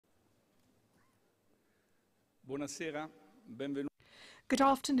Buonasera, benvenuti. Good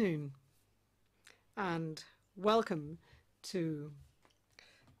afternoon and welcome to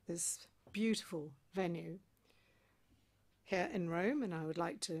this beautiful venue here in Rome, and I would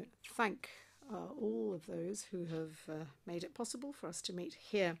like to thank all of those who have made it possible for us to meet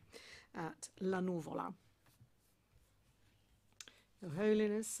here at La Nuvola. Your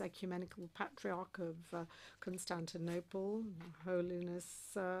Holiness, Ecumenical Patriarch of Constantinople, Your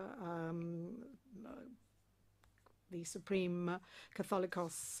Holiness, the Supreme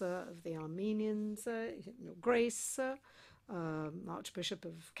Catholicos of the Armenians, Your Grace, Archbishop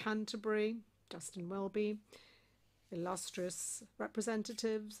of Canterbury, Justin Welby, illustrious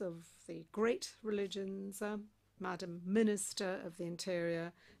representatives of the great religions, Madam Minister of the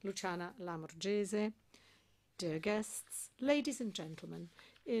Interior, Luciana Lamorgese, dear guests, ladies and gentlemen,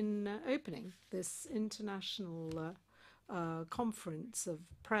 in opening this international conference of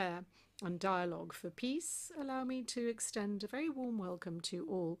prayer and dialogue for peace, allow me to extend a very warm welcome to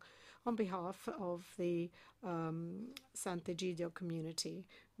all on behalf of the Sant'Egidio community.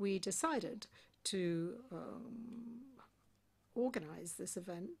 We decided to organize this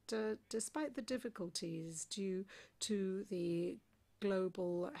event despite the difficulties due to the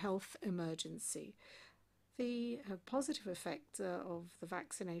global health emergency. The positive effect of the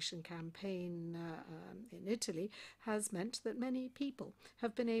vaccination campaign in Italy has meant that many people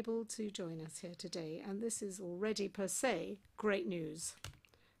have been able to join us here today, and this is already per se great news.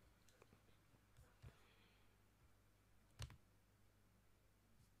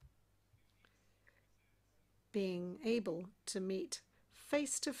 Being able to meet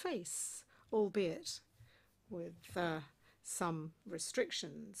face to face, albeit with some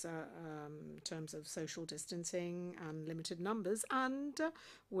restrictions in terms of social distancing and limited numbers, and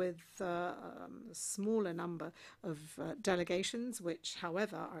with a smaller number of delegations, which,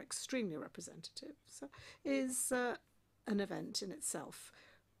 however, are extremely representative, is an event in itself.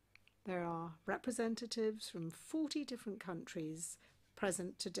 There are representatives from 40 different countries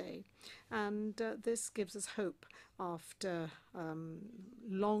present today, and this gives us hope after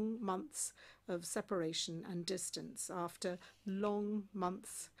long months of separation and distance, after long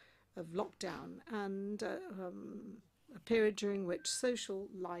months of lockdown, and a period during which social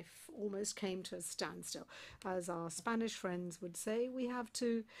life almost came to a standstill. As our Spanish friends would say, we have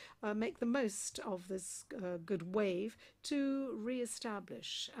to make the most of this good wave to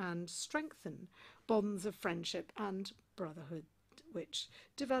re-establish and strengthen bonds of friendship and brotherhood, which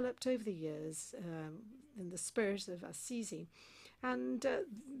developed over the years in the spirit of Assisi. And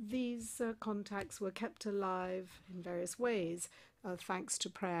these contacts were kept alive in various ways, thanks to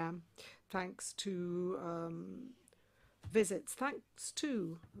prayer, thanks to visits, thanks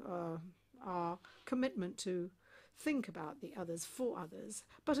to our commitment to think about the others for others.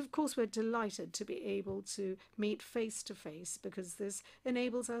 But of course, we're delighted to be able to meet face to face, because this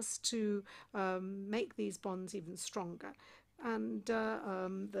enables us to make these bonds even stronger. And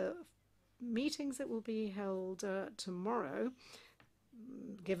the meetings that will be held tomorrow,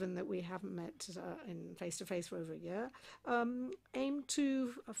 given that we haven't met in face-to-face for over a year, aim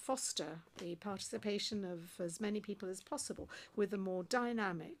to foster the participation of as many people as possible with a more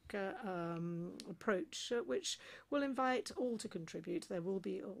dynamic approach, which will invite all to contribute. There will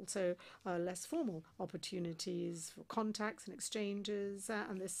be also less formal opportunities for contacts and exchanges,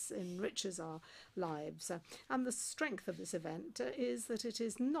 and this enriches our lives. And the strength of this event is that it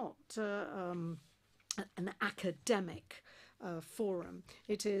is not an academic forum.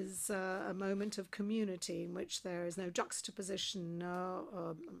 It is a moment of community in which there is no juxtaposition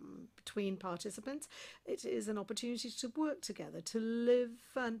between participants. It is an opportunity to work together, to live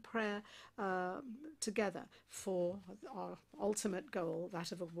and pray together for our ultimate goal,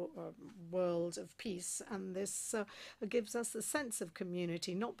 that of a world of peace. And this gives us a sense of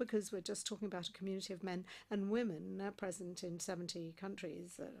community, not because we're just talking about a community of men and women present in 70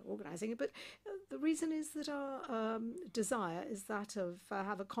 countries organizing it, but the reason is that our desire is that of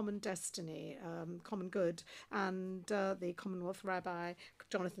have a common destiny, common good, and the Commonwealth Rabbi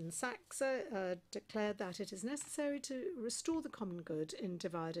Jonathan Sachs declared that it is necessary to restore the common good in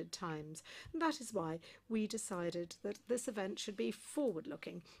divided times. And that is why we decided that this event should be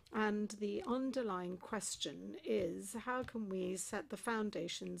forward-looking, and the underlying question is, how can we set the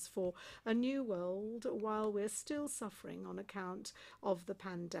foundations for a new world while we're still suffering on account of the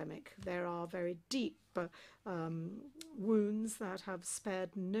pandemic? There are very deep wounds that have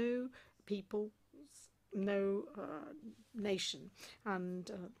spared no people, no nation,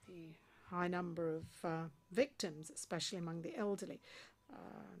 and the high number of victims, especially among the elderly,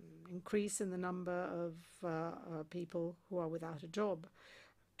 increase in the number of people who are without a job,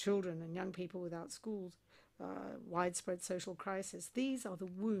 children and young people without schools, widespread social crisis. These are the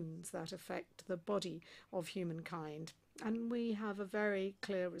wounds that affect the body of humankind. And we have a very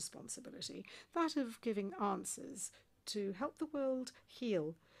clear responsibility, that of giving answers to help the world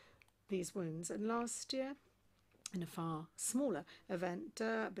heal these wounds. And last year, in a far smaller event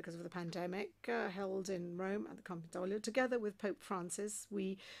because of the pandemic, held in Rome at the Campidoglio, together with Pope Francis,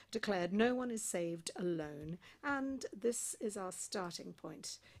 we declared no one is saved alone. And this is our starting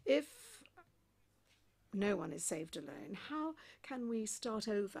point. If no one is saved alone, how can we start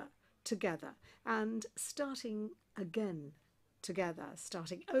over together? And starting again together,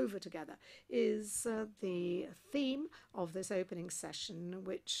 starting over together, is the theme of this opening session,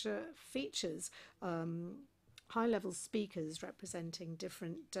 which features high-level speakers representing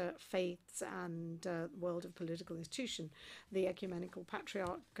different faiths and world of political institution. The Ecumenical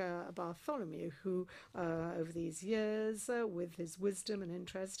Patriarch Bartholomew, who over these years, with his wisdom and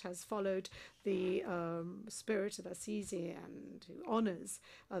interest, has followed the spirit of Assisi and who honours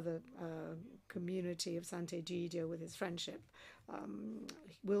the community of Sant'Egidio with his friendship,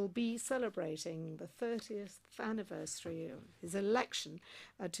 will be celebrating the 30th anniversary of his election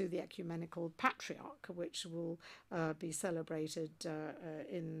to the Ecumenical Patriarch, which will be celebrated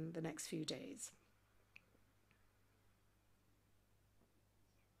in the next few days.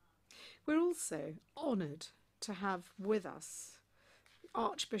 We're also honoured to have with us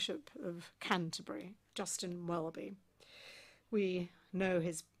Archbishop of Canterbury, Justin Welby. We know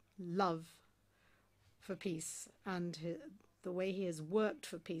his love for peace and the way he has worked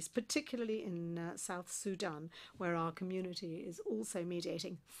for peace, particularly in South Sudan, where our community is also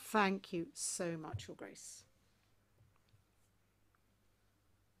mediating. Thank you so much, Your Grace.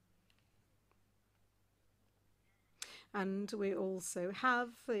 And we also have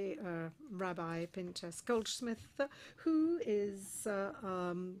the Rabbi Pinchas Goldschmidt, who is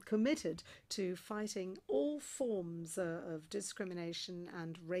committed to fighting all forms of discrimination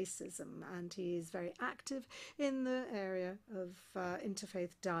and racism. And he is very active in the area of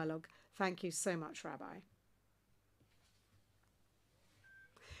interfaith dialogue. Thank you so much, Rabbi.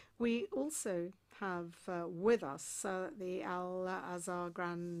 We also have with us the Al-Azhar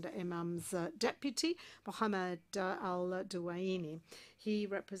Grand Imam's deputy, Mohamed Al-Duwaini. He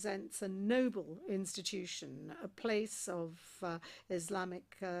represents a noble institution, a place of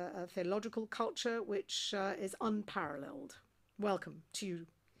Islamic theological culture which is unparalleled. Welcome to you.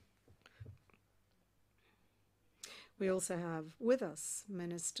 We also have with us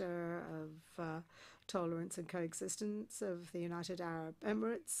Minister of Tolerance and Coexistence of the United Arab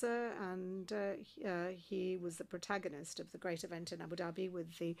Emirates, and he was the protagonist of the great event in Abu Dhabi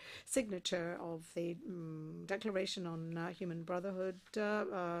with the signature of the Declaration on Human Brotherhood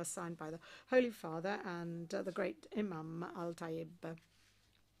signed by the Holy Father and the great Imam Al-Tayyib.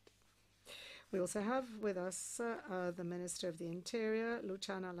 We also have with us the Minister of the Interior,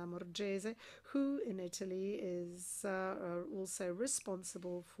 Luciana Lamorgese, who in Italy is also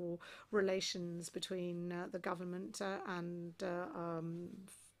responsible for relations between the government and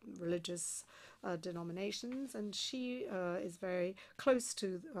religious denominations, and she is very close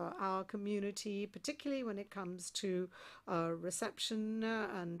to our community, particularly when it comes to reception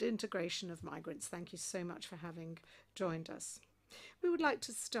and integration of migrants. Thank you so much for having joined us. We would like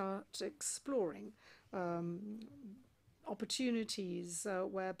to start exploring opportunities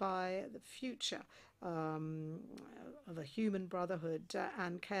whereby the future of a human brotherhood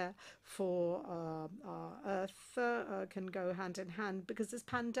and care for our earth can go hand in hand, because this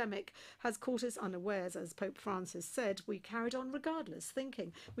pandemic has caught us unawares. As Pope Francis said, we carried on regardless,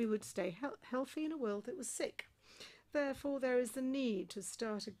 thinking we would stay healthy in a world that was sick. Therefore, there is the need to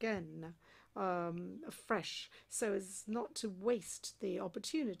start again afresh, so as not to waste the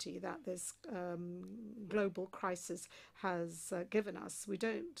opportunity that this global crisis has given us. We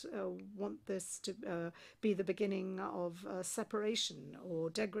don't want this to be the beginning of separation or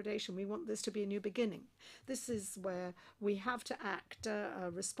degradation. We want this to be a new beginning. This is where we have to act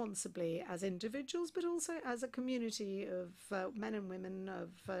responsibly as individuals, but also as a community of men and women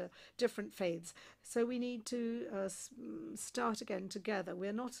of different faiths. So we need to start again together.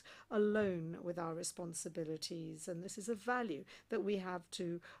 We're not alone with our responsibilities, and this is a value that we have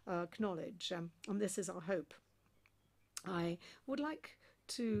to acknowledge, and this is our hope. I would like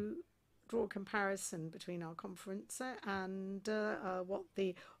to draw a comparison between our conference and what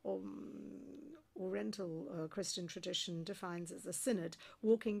the Oriental Christian tradition defines as a synod,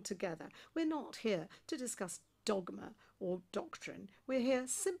 walking together. We're not here to discuss dogma or doctrine. We're here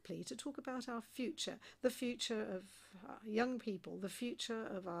simply to talk about our future, the future of young people, the future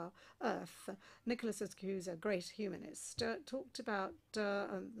of our earth. Nicholas, who's a great humanist, talked about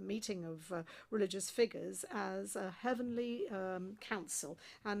the meeting of religious figures as a heavenly council,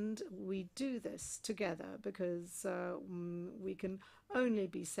 and we do this together because we can only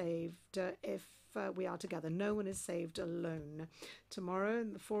be saved if we are together. No one is saved alone. Tomorrow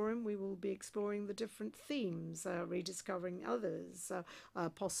in the forum we will be exploring the different themes, rediscovering others,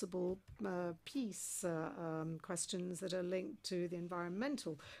 possible peace, questions that are linked to the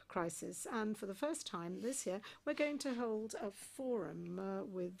environmental crisis. And for the first time this year we're going to hold a forum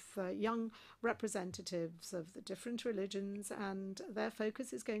with young representatives of the different religions, and their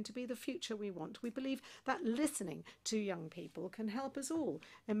focus is going to be the future we want. We believe that listening to young people can help us all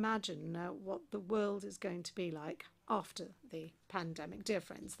imagine what the world is going to be like after the pandemic. Dear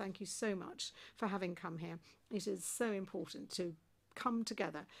friends, thank you so much for having come here. It is so important to come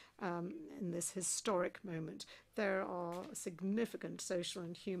together in this historic moment. There are significant social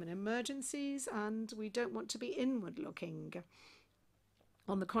and human emergencies, and we don't want to be inward looking.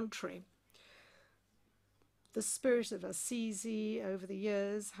 On the contrary, the spirit of Assisi over the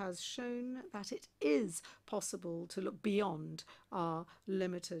years has shown that it is possible to look beyond our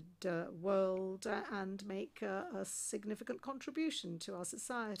limited world and make a significant contribution to our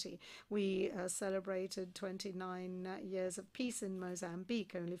society. We celebrated 29 years of peace in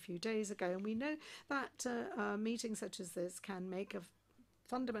Mozambique only a few days ago, and we know that meetings such as this can make a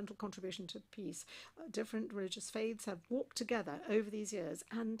fundamental contribution to peace. Different religious faiths have walked together over these years,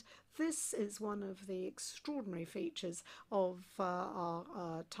 and this is one of the extraordinary features of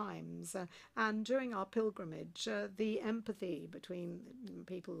our times. And during our pilgrimage, the empathy between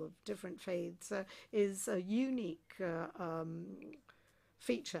people of different faiths is a unique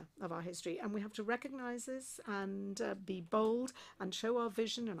feature of our history, and we have to recognize this and be bold and show our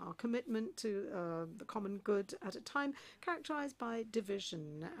vision and our commitment to the common good at a time characterized by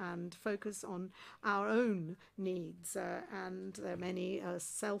division, and focus on our own needs. And there are many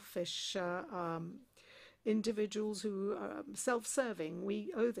selfish individuals who are self-serving.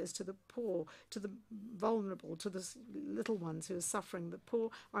 We owe this to the poor, to the vulnerable, to the little ones who are suffering. The poor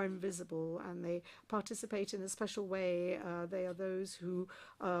are invisible and they participate in a special way. They are those who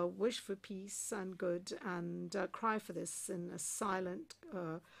wish for peace and good and cry for this in a silent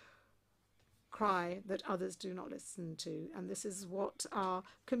cry that others do not listen to. And this is what our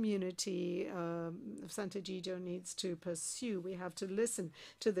community of Sant'Egidio needs to pursue. We have to listen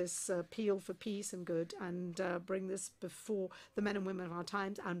to this appeal for peace and good and bring this before the men and women of our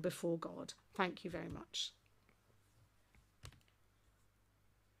times and before God. Thank you very much.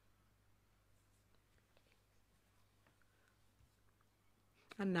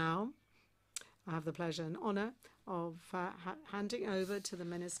 And now I have the pleasure and honour of handing over to the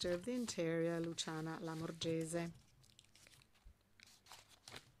Minister of the Interior, Luciana Lamorgese.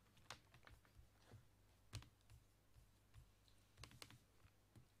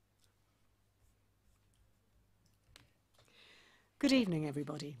 Good evening,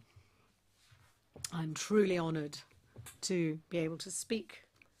 everybody. I'm truly honoured to be able to speak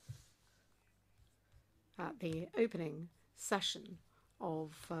at the opening session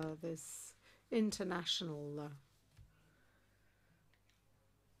of this international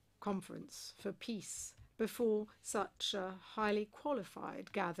conference for peace before such a highly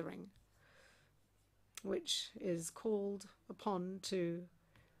qualified gathering, which is called upon to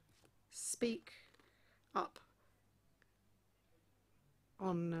speak up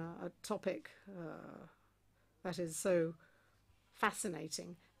on a topic that is so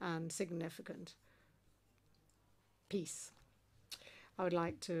fascinating and significant: peace. I would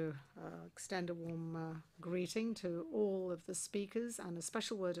like to extend a warm greeting to all of the speakers and a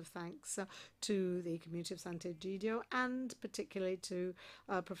special word of thanks to the community of Sant'Egidio, and particularly to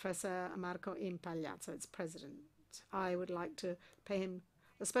Professor Marco Impagliazzo, its president. I would like to pay him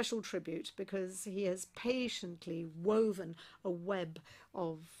a special tribute because he has patiently woven a web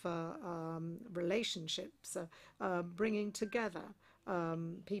of relationships, bringing together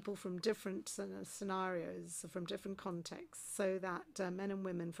people from different scenarios, from different contexts, so that men and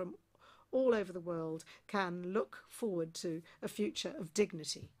women from all over the world can look forward to a future of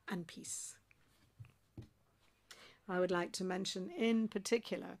dignity and peace. I would like to mention in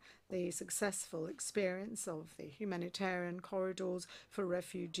particular the successful experience of the humanitarian corridors for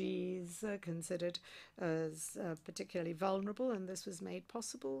refugees considered as particularly vulnerable, and this was made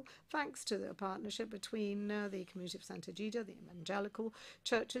possible thanks to the partnership between the community of Sant'Egidio, the evangelical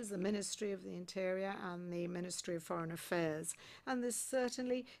churches, the Ministry of the Interior, and the Ministry of Foreign Affairs. And this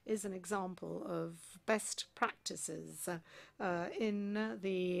certainly is an example of best practices in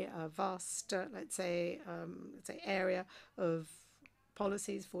the vast, let's say, area of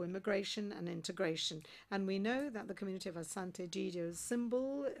policies for immigration and integration. And we know that the community of Sant'Egidio's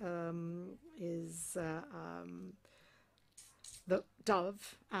symbol is the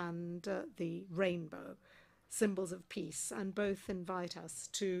dove and the rainbow, symbols of peace, and both invite us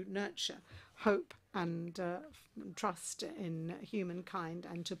to nurture hope and trust in humankind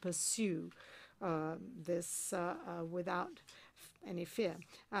and to pursue this without any fear.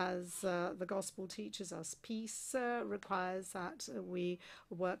 As the gospel teaches us, peace requires that we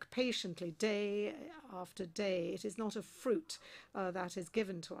work patiently day after day. It is not a fruit that is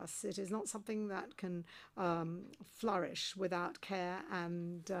given to us. It is not something that can flourish without care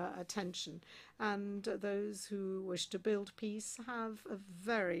and attention. And those who wish to build peace have a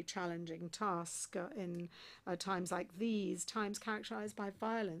very challenging task in times like these, times characterized by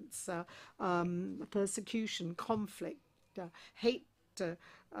violence, persecution, conflict, hate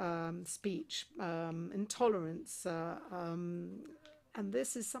speech, intolerance, and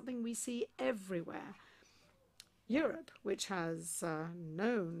this is something we see everywhere. Europe, which has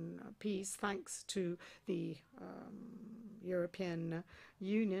known peace thanks to the European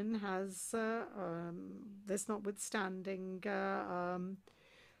Union, has, this notwithstanding,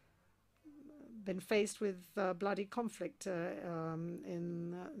 been faced with bloody conflict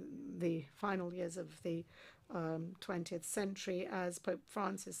in the final years of the 20th century. As Pope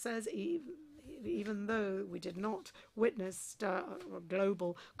Francis says, even though we did not witness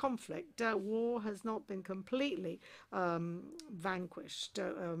global conflict, war has not been completely vanquished.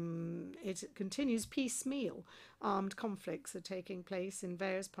 It continues piecemeal. Armed conflicts are taking place in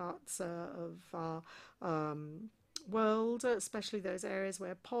various parts of our world, especially those areas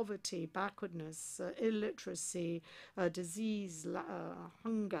where poverty, backwardness, illiteracy, disease,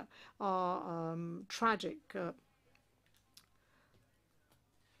 hunger are tragic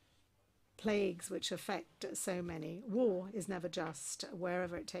plagues which affect so many. War is never just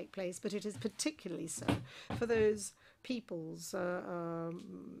wherever it takes place, but it is particularly so for those peoples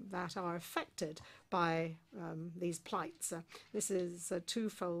that are affected by these plights. This is a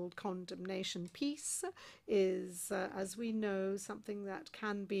twofold condemnation. Peace is, as we know, something that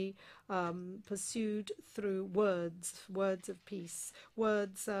can be pursued through words of peace.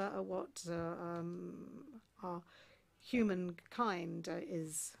 Words are what our humankind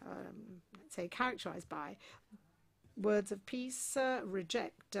is, let's say, characterized by. Words of peace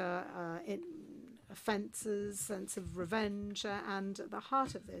reject offences, sense of revenge, and at the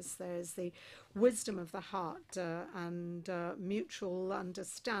heart of this there is the wisdom of the heart and mutual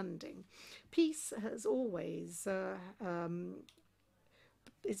understanding. Peace has always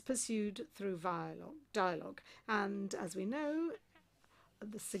is pursued through dialogue, and as we know,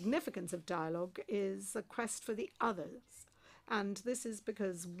 the significance of dialogue is a quest for the others. And this is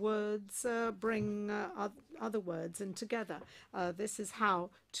because words bring other words in together. This is how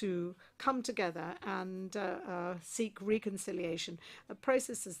to come together and seek reconciliation.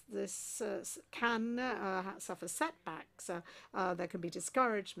 Processes this can suffer setbacks. There can be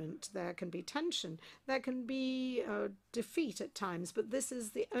discouragement. There can be tension. There can be defeat at times. But this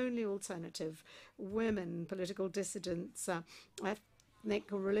is the only alternative. Women, political dissidents,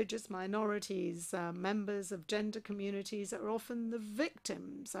 ethnic or religious minorities, members of gender communities are often the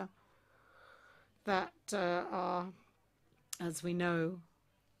victims that are, as we know,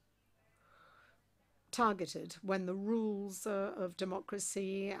 targeted when the rules of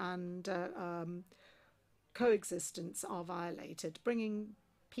democracy and coexistence are violated, bringing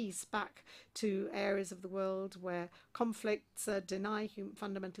peace back to areas of the world where conflicts deny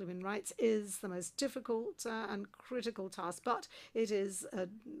fundamental human rights is the most difficult and critical task. But it is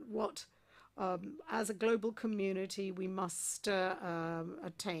what, as a global community, we must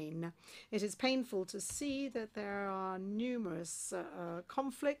attain. It is painful to see that there are numerous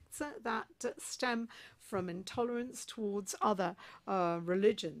conflicts that stem from intolerance towards other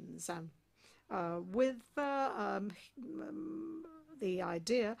religions. With the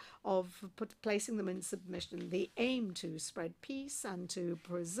idea of placing them in submission, the aim to spread peace and to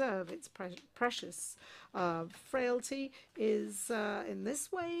preserve its precious frailty is in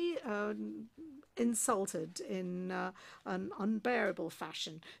this way insulted in an unbearable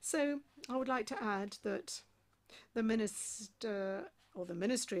fashion. So I would like to add that the minister or the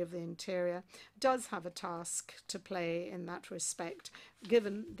Ministry of the Interior, does have a task to play in that respect,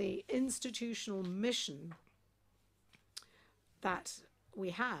 given the institutional mission that we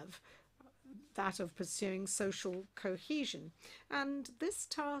have, that of pursuing social cohesion. And this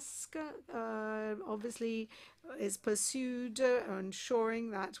task obviously is pursued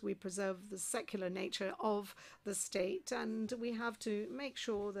ensuring that we preserve the secular nature of the state, and we have to make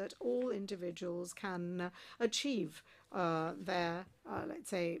sure that all individuals can achieve their, let's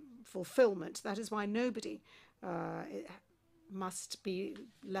say, fulfillment. That is why nobody must be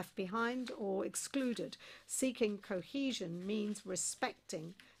left behind or excluded. Seeking cohesion means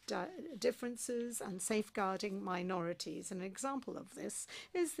respecting differences and safeguarding minorities. An example of this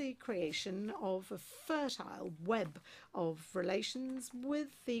is the creation of a fertile web of relations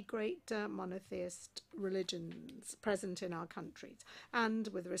with the great monotheist religions present in our countries. And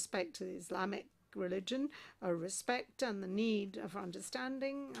with respect to the Islamic religion, respect and the need for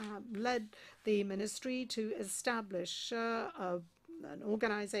understanding led the ministry to establish an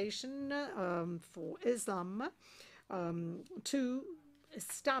organization for Islam to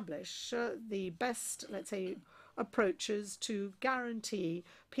establish the best, let's say, approaches to guarantee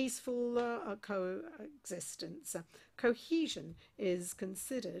peaceful coexistence. Cohesion is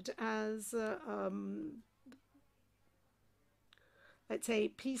considered as let's say,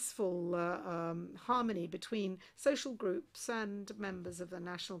 peaceful harmony between social groups and members of the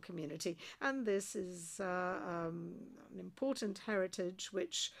national community. And this is an important heritage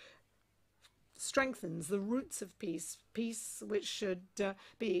which strengthens the roots of peace, peace which should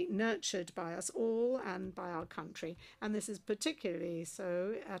be nurtured by us all and by our country. And this is particularly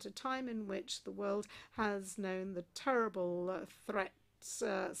so at a time in which the world has known the terrible threat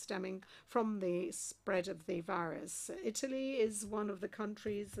stemming from the spread of the virus. Italy is one of the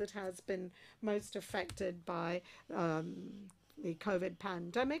countries that has been most affected by the COVID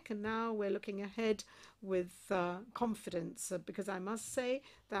pandemic, and now we're looking ahead with confidence, because I must say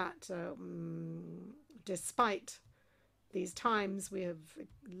that despite these times we have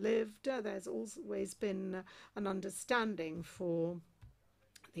lived, there's always been an understanding for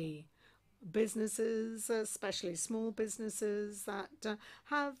the businesses, especially small businesses, that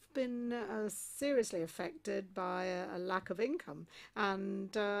have been seriously affected by a lack of income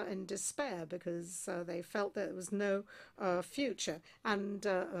and in despair because they felt there was no future. And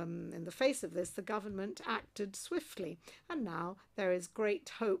in the face of this, the government acted swiftly. And now there is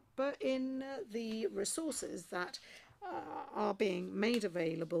great hope in the resources that are being made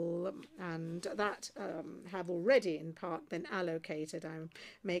available and that have already in part been allocated. I'm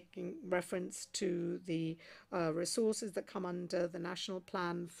making reference to the resources that come under the National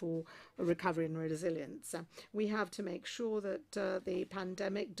Plan for Recovery and Resilience. We have to make sure that the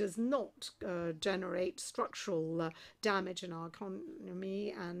pandemic does not generate structural damage in our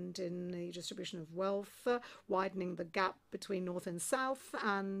economy and in the distribution of wealth, widening the gap between North and South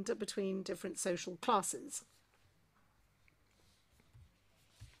and between different social classes.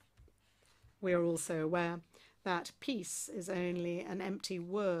 We are also aware that peace is only an empty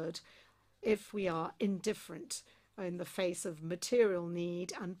word if we are indifferent in the face of material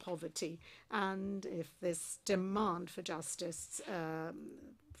need and poverty, and if this demand for justice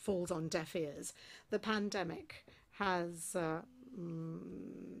falls on deaf ears. The pandemic has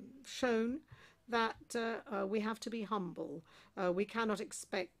shown that we have to be humble. We cannot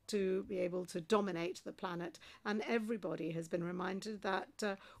expect to be able to dominate the planet, and everybody has been reminded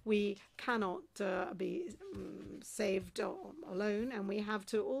that we cannot be saved alone, and we have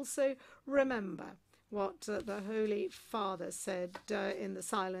to also remember what the Holy Father said in the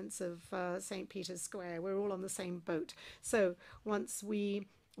silence of St. Peter's Square. We're all on the same boat. So once we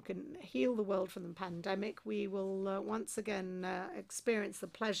can heal the world from the pandemic, we will once again experience the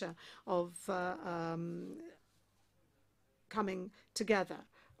pleasure of coming together.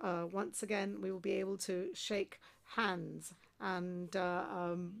 Once again, we will be able to shake hands and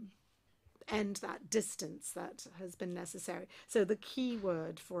end that distance that has been necessary. So the key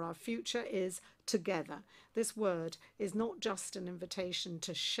word for our future is together. This word is not just an invitation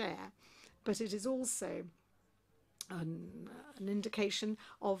to share, but it is also an indication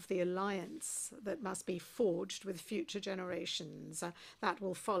of the alliance that must be forged with future generations that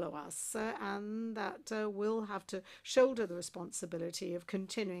will follow us and that will have to shoulder the responsibility of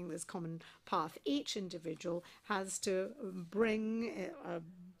continuing this common path. Each individual has to bring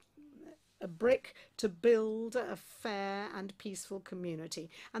a brick to build a fair and peaceful community,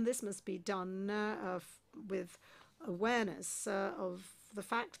 and this must be done with awareness of the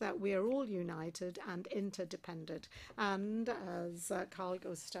fact that we are all united and interdependent. And as Carl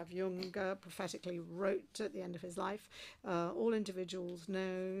Gustav Jung prophetically wrote at the end of his life, all individuals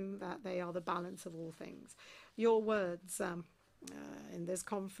know that they are the balance of all things. Your words in this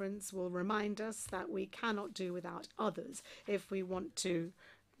conference will remind us that we cannot do without others if we want to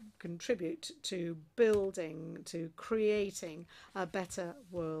contribute to building, to creating a better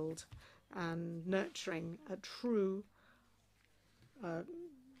world and nurturing a true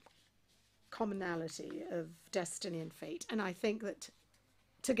commonality of destiny and fate. And I think that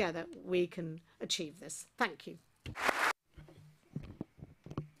together we can achieve this. Thank you.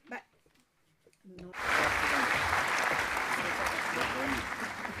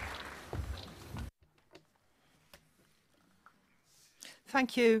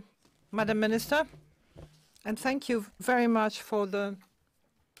 Thank you, Madam Minister, and thank you very much for the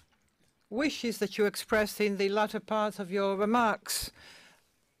wishes that you expressed in the latter part of your remarks.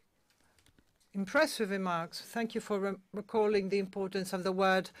 Impressive remarks. Thank you for recalling the importance of the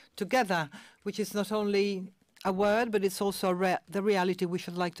word together, which is not only a word, but it's also the reality we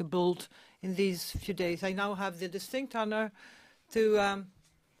should like to build in these few days. I now have the distinct honor to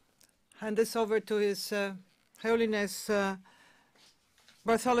hand this over to His Holiness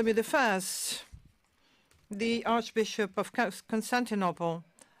Bartholomew I, the Archbishop of Constantinople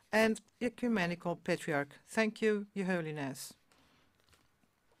and Ecumenical Patriarch. Thank you, Your Holiness.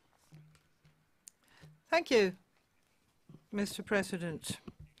 Thank you, Mr. President.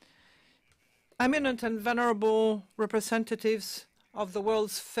 Eminent and venerable representatives of the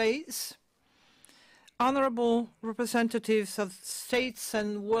world's faiths, honorable representatives of states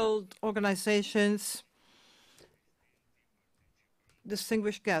and world organizations,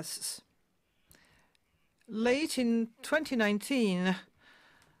 distinguished guests. Late in 2019,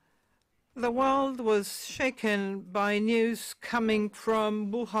 the world was shaken by news coming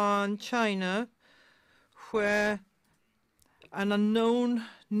from Wuhan, China, where an unknown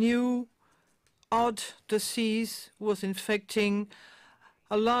new odd disease was infecting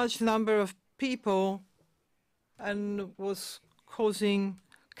a large number of people and was causing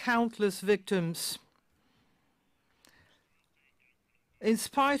countless victims. In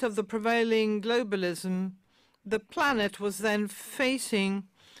spite of the prevailing globalism, the planet was then facing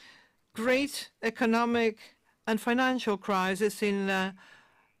great economic and financial crisis in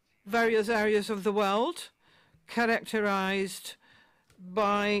various areas of the world, characterized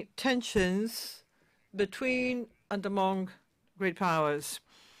by tensions between and among great powers.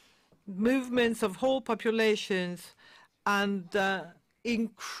 Movements of whole populations and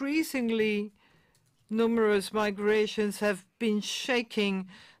increasingly numerous migrations have been shaking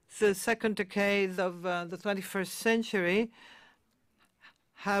the second decade of the 21st century,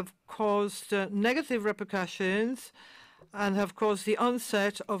 have caused negative repercussions, and have caused the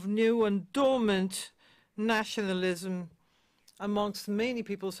onset of new and dormant nationalism amongst many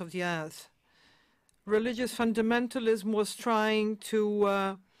peoples of the earth. Religious fundamentalism was trying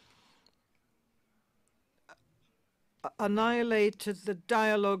to annihilate the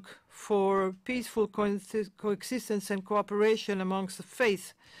dialogue for peaceful coexistence and cooperation amongst the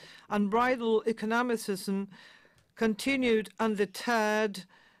faith. Unbridled economicism continued undeterred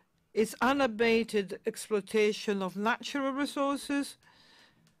its unabated exploitation of natural resources,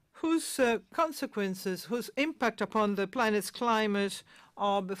 whose consequences, whose impact upon the planet's climate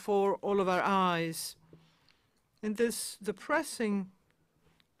are before all of our eyes. In this depressing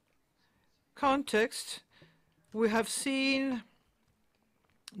context, we have seen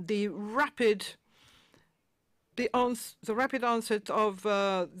the rapid onset of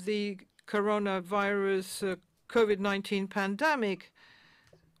the coronavirus COVID-19 pandemic,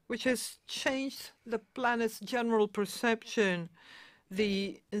 which has changed the planet's general perception,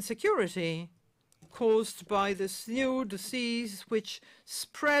 the insecurity caused by this new disease which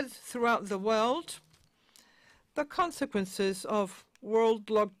spread throughout the world, the consequences of world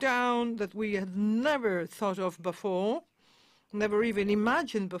lockdown that we had never thought of before, never even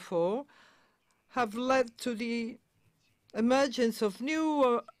imagined before, have led to the emergence of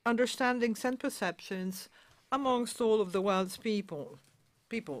new understandings and perceptions amongst all of the world's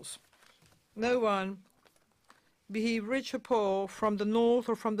peoples. No one, be he rich or poor, from the north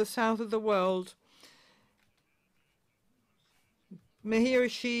or from the south of the world, may he or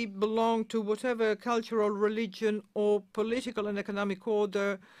she belong to whatever cultural, religion, or political and economic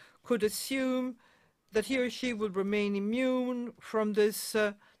order, could assume that he or she would remain immune from this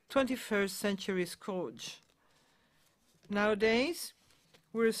 21st century scourge. Nowadays,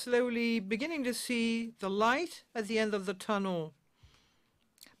 we're slowly beginning to see the light at the end of the tunnel.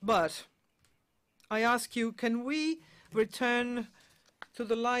 But I ask you, can we return to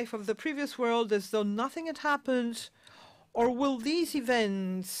the life of the previous world as though nothing had happened? Or will these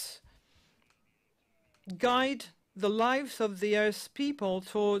events guide the lives of the Earth's people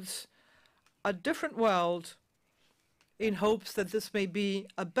towards a different world in hopes that this may be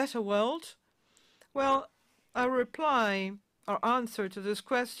a better world? Well, our reply, our answer to this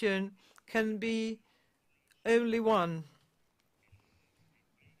question can be only one.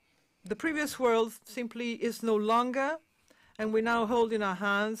 The previous world simply is no longer, and we now hold in our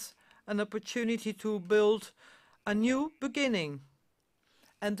hands an opportunity to build a new beginning.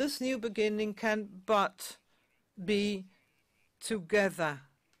 And this new beginning can but be together.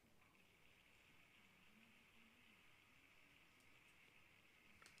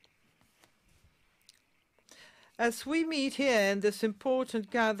 As we meet here in this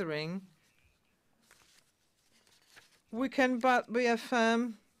important gathering, we can but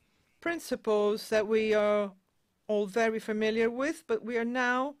reaffirm principles that we are all very familiar with, but we are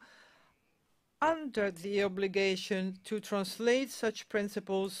now under the obligation to translate such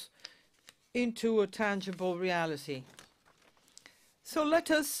principles into a tangible reality. So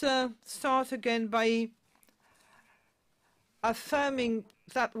let us start again by affirming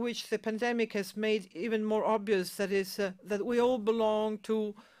that which the pandemic has made even more obvious, that is, that we all belong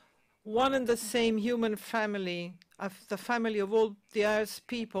to one and the same human family, the family of all the Earth's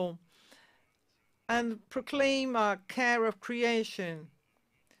people, and proclaim our care of creation.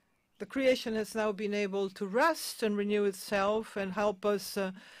 The creation has now been able to rest and renew itself and help us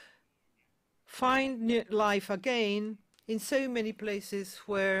find new life again in so many places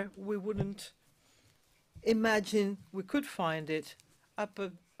where we wouldn't imagine we could find it up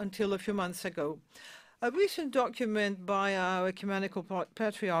until a few months ago. A recent document by our Ecumenical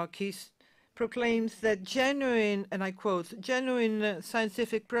Patriarch proclaims that genuine, and I quote, genuine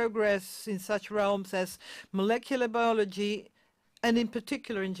scientific progress in such realms as molecular biology, and in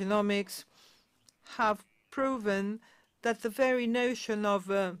particular in genomics, have proven that the very notion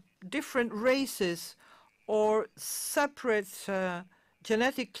of different races or separate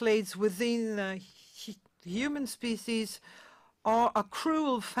genetic clades within the human species are a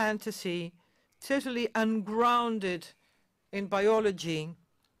cruel fantasy, totally ungrounded in biology.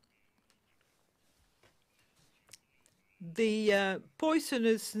 The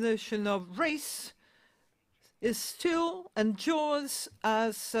poisonous notion of race is still endures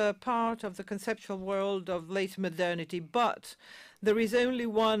as part of the conceptual world of late modernity, but there is only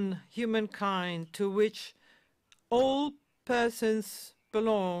one humankind to which all persons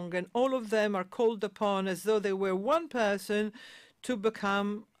belong, and all of them are called upon as though they were one person to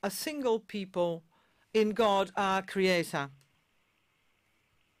become a single people in God, our Creator.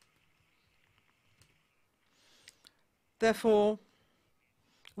 Therefore,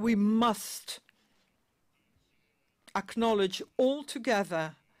 we must acknowledge all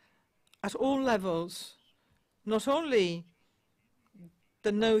together, at all levels, not only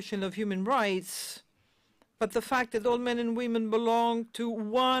the notion of human rights, but the fact that all men and women belong to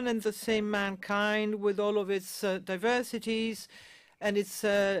one and the same mankind with all of its diversities and its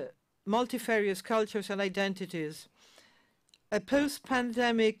multifarious cultures and identities. A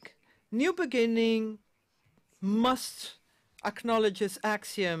post-pandemic new beginning must acknowledge this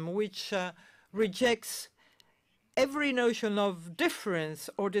axiom, which rejects every notion of difference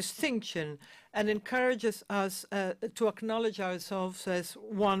or distinction and encourages us to acknowledge ourselves as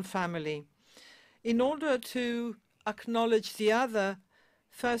one family. In order to acknowledge the other,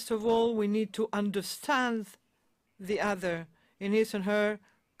 first of all, we need to understand the other in his and her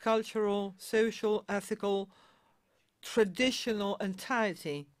cultural, social, ethical, traditional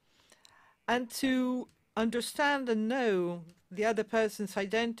entirety. And to understand and know the other person's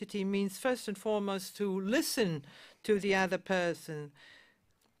identity means first and foremost to listen to the other person,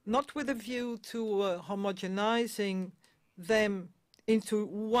 not with a view to homogenizing them into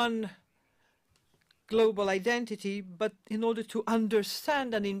one global identity, but in order to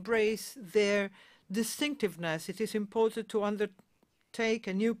understand and embrace their distinctiveness. It is important to undertake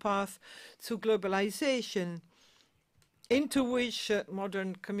a new path to globalization, into which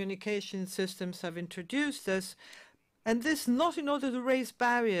modern communication systems have introduced us, and this not in order to raise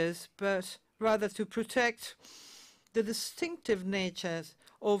barriers, but rather to protect the distinctive natures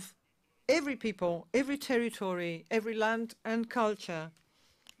of every people, every territory, every land and culture,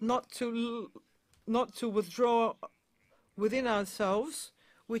 not to withdraw within ourselves,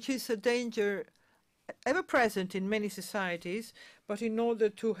 which is a danger ever present in many societies, but in order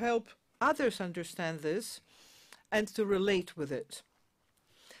to help others understand this and to relate with it.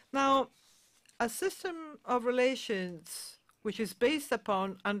 Now, a system of relations which is based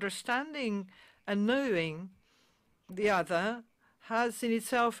upon understanding and knowing the other has in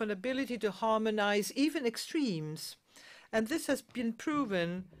itself an ability to harmonize even extremes. And this has been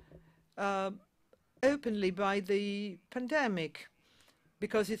proven openly by the pandemic,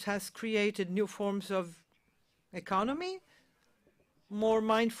 because it has created new forms of economy, more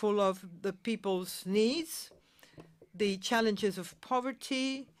mindful of the people's needs, the challenges of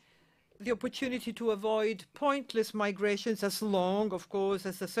poverty, the opportunity to avoid pointless migrations as long, of course,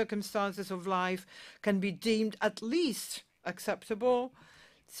 as the circumstances of life can be deemed at least acceptable,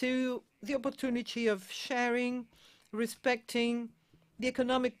 to the opportunity of sharing, respecting the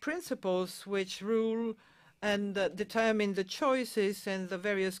economic principles which rule and determine the choices in the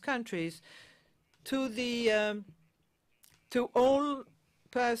various countries, to all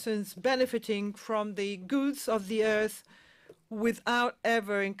persons benefiting from the goods of the earth without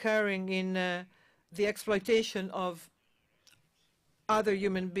ever incurring in the exploitation of other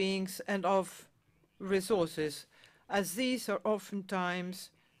human beings and of resources, as these are oftentimes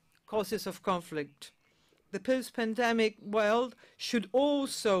causes of conflict. The post-pandemic world should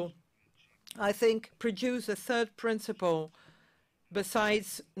also, I think, produce a third principle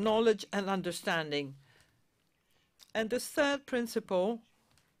besides knowledge and understanding. And this third principle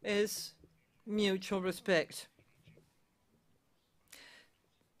is mutual respect.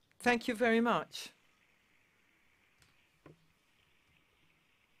 Thank you very much.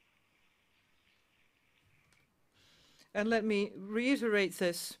 And let me reiterate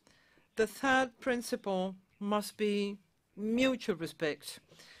this. The third principle must be mutual respect.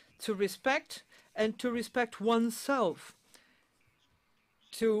 To respect and to respect oneself.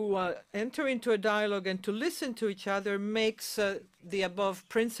 To enter into a dialogue and to listen to each other makes the above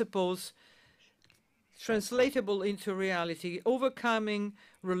principles translatable into reality, overcoming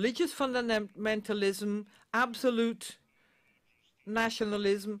religious fundamentalism, absolute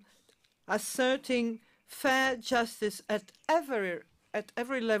nationalism, asserting fair justice at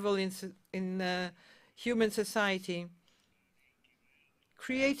every level in human society,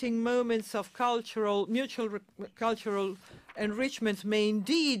 creating moments of mutual cultural enrichment may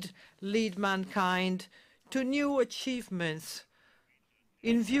indeed lead mankind to new achievements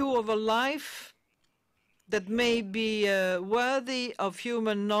in view of a life that may be worthy of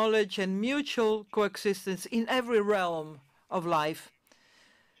human knowledge and mutual coexistence in every realm of life.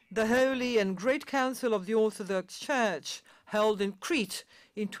 The Holy and Great Council of the Orthodox Church, held in Crete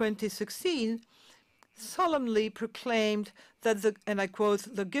in 2016, solemnly proclaimed that, and I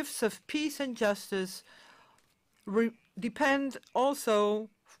quote, the gifts of peace and justice depend also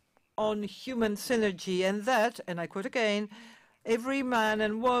on human synergy, and that, and I quote again, every man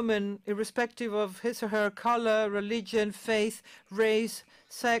and woman, irrespective of his or her color, religion, faith, race,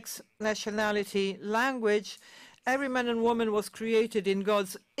 sex, nationality, language, every man and woman was created in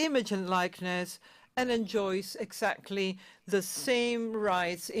God's image and likeness and enjoys exactly the same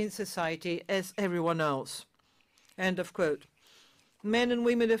rights in society as everyone else. End of quote. Men and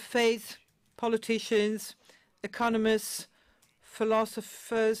women of faith, politicians, economists,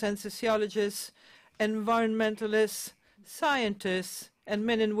 philosophers and sociologists, environmentalists, scientists, and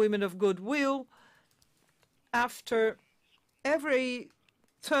men and women of goodwill, after every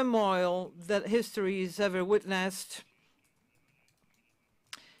turmoil that history has ever witnessed,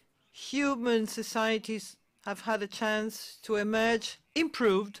 human societies have had a chance to emerge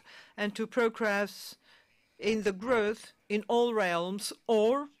improved and to progress in the growth in all realms,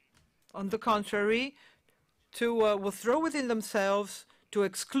 or, on the contrary, to withdraw within themselves, to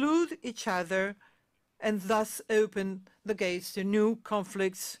exclude each other, and thus open the gates to new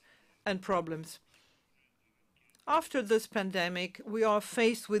conflicts and problems. After this pandemic, we are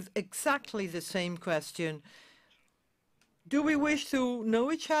faced with exactly the same question. Do we wish to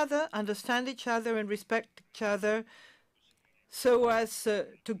know each other, understand each other, and respect each other so as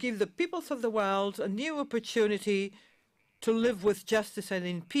to give the peoples of the world a new opportunity to live with justice and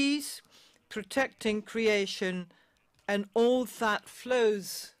in peace, protecting creation and all that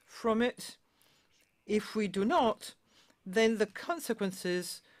flows from it? If we do not, then the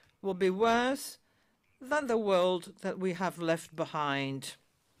consequences will be worse than the world that we have left behind.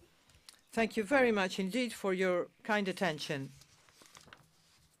 Thank you very much indeed for your kind attention.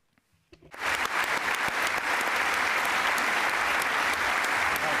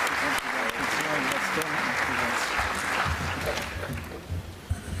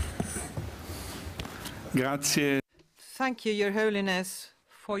 Grazie. Thank you, Your Holiness,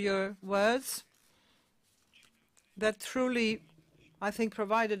 for your words that truly, I think,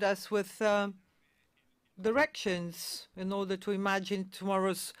 provided us with directions in order to imagine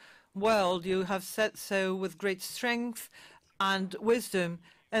tomorrow's world. You have said so with great strength and wisdom,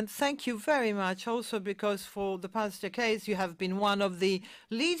 And thank you very much also because for the past decades you have been one of the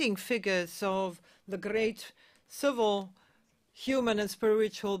leading figures of the great civil, human and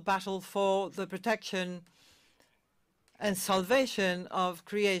spiritual battle for the protection and salvation of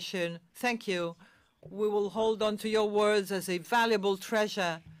creation. Thank you. We will hold on to your words as a valuable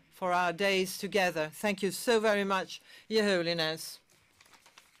treasure for our days together. Thank you so very much, Your Holiness.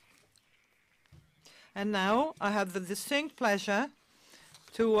 And now I have the distinct pleasure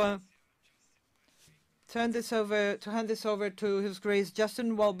to hand this over to His Grace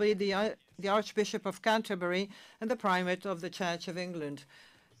Justin Welby, the Archbishop of Canterbury and the Primate of the Church of England.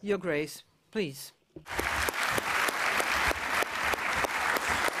 Your Grace, please.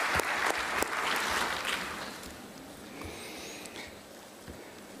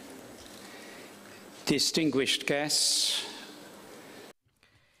 Distinguished guests,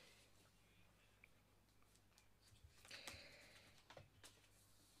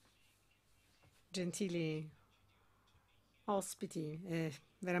 gentili ospiti, è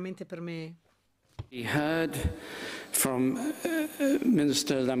veramente per me. We heard from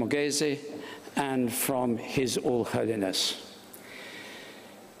Minister Lamorgese and from His All Holiness.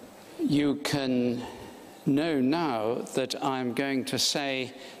 You can know now that I'm going to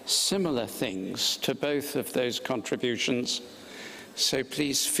say similar things to both of those contributions, so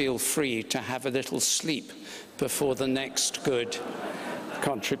please feel free to have a little sleep before the next good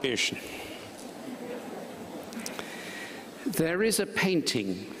contribution. There is a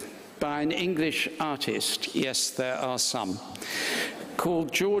painting by an English artist, yes, there are some,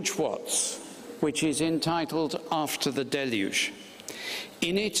 called George Watts, which is entitled After the Deluge.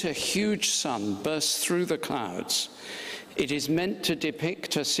 In it, a huge sun bursts through the clouds. It is meant to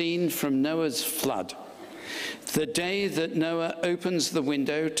depict a scene from Noah's flood. The day that Noah opens the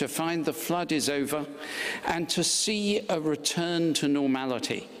window to find the flood is over and to see a return to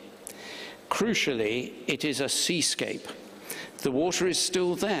normality. Crucially, it is a seascape. The water is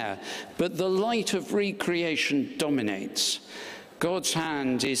still there, but the light of recreation dominates. God's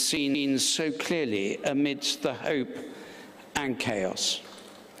hand is seen so clearly amidst the hope and chaos.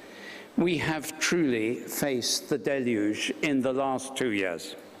 We have truly faced the deluge in the last 2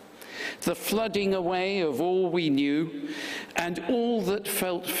 years. The flooding away of all we knew and all that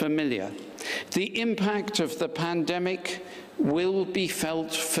felt familiar. The impact of the pandemic will be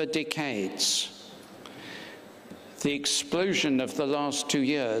felt for decades. The explosion of the last 2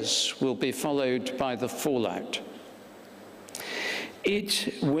 years will be followed by the fallout.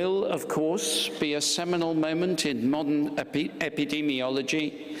 It will, of course, be a seminal moment in modern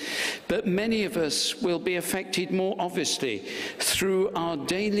epidemiology, but many of us will be affected more obviously through our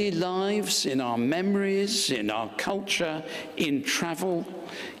daily lives, in our memories, in our culture, in travel,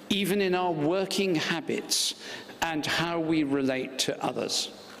 even in our working habits and how we relate to others.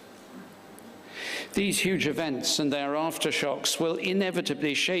 These huge events and their aftershocks will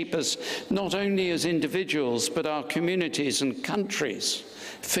inevitably shape us not only as individuals, but our communities and countries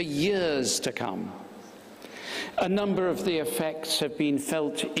for years to come. A number of the effects have been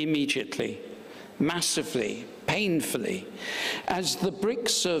felt immediately, massively, painfully, as the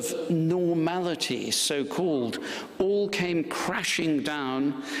bricks of normality, so-called, all came crashing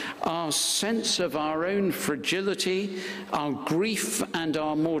down. Our sense of our own fragility, our grief and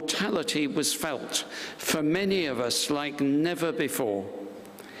our mortality was felt for many of us like never before.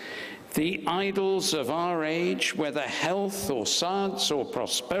 The idols of our age, whether health or science or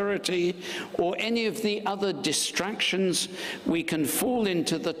prosperity or any of the other distractions, we can fall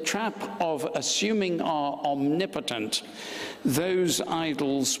into the trap of assuming are omnipotent. Those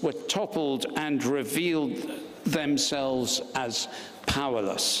idols were toppled and revealed themselves as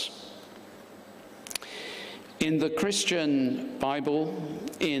powerless. In the Christian Bible,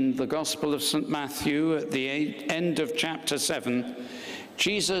 in the Gospel of St. Matthew, at the end of chapter 7,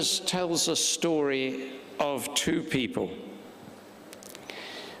 Jesus tells a story of two people.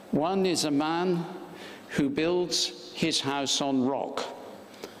 One is a man who builds his house on rock,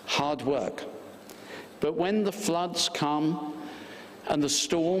 hard work. But when the floods come and the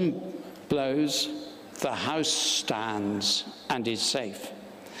storm blows, the house stands and is safe.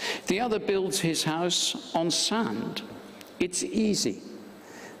 The other builds his house on sand. It's easy.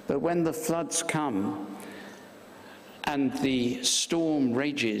 But when the floods come and the storm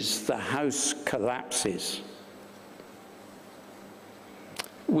rages, the house collapses.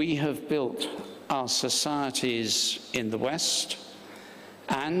 We have built our societies in the West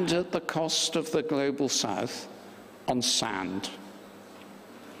and at the cost of the global South on sand.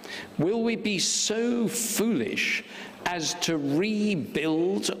 Will we be so foolish as to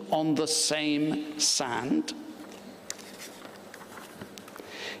rebuild on the same sand?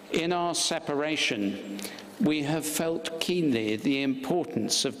 In our separation, we have felt keenly the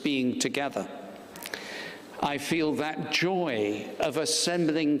importance of being together. I feel that joy of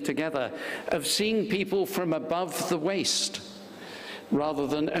assembling together, of seeing people from above the waist, rather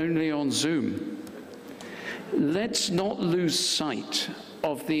than only on Zoom. Let's not lose sight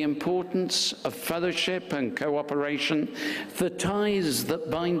of the importance of fellowship and cooperation, the ties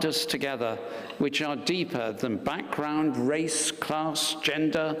that bind us together, which are deeper than background, race, class,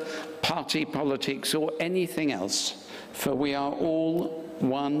 gender, party politics, or anything else, for we are all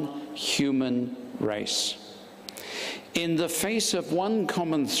one human race. In the face of one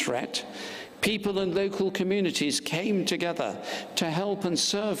common threat, people and local communities came together to help and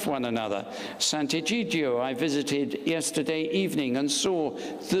serve one another. Sant'Egidio I visited yesterday evening and saw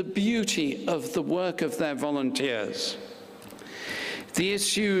the beauty of the work of their volunteers. The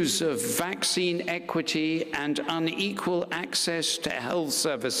issues of vaccine equity and unequal access to health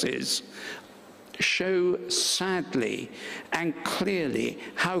services show sadly and clearly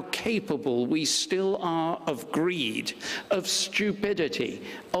how capable we still are of greed, of stupidity,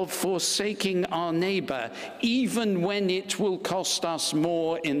 of forsaking our neighbor, even when it will cost us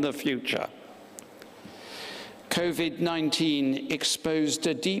more in the future. COVID-19 exposed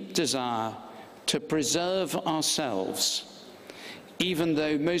a deep desire to preserve ourselves, even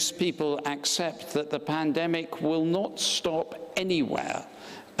though most people accept that the pandemic will not stop anywhere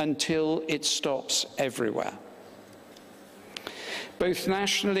until it stops everywhere. Both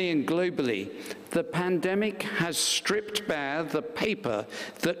nationally and globally, the pandemic has stripped bare the paper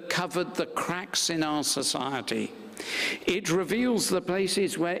that covered the cracks in our society. It reveals the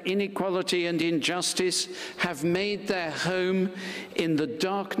places where inequality and injustice have made their home in the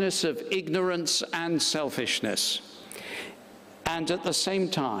darkness of ignorance and selfishness. And at the same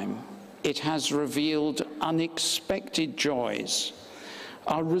time, it has revealed unexpected joys,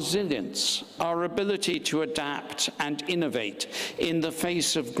 our resilience, our ability to adapt and innovate in the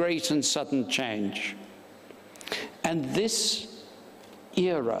face of great and sudden change. And this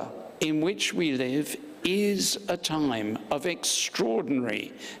era in which we live is a time of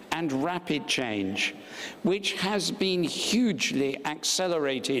extraordinary and rapid change, which has been hugely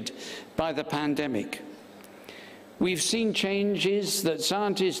accelerated by the pandemic. We've seen changes that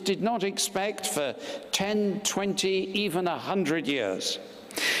scientists did not expect for 10, 20, even 100 years.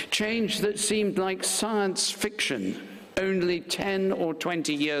 Change that seemed like science fiction only 10 or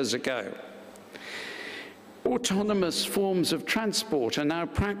 20 years ago. Autonomous forms of transport are now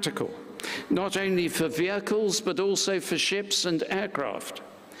practical, not only for vehicles, but also for ships and aircraft.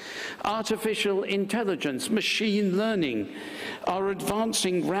 Artificial intelligence, machine learning are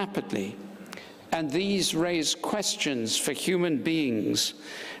advancing rapidly, and these raise questions for human beings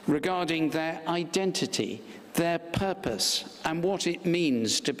regarding their identity, their purpose, and what it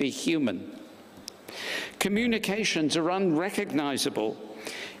means to be human. Communications are unrecognizable,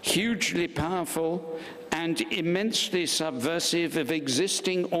 hugely powerful, and immensely subversive of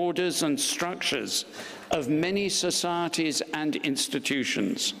existing orders and structures of many societies and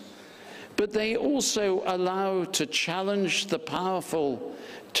institutions. But they also allow to challenge the powerful,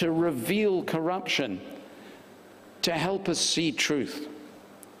 to reveal corruption, to help us see truth.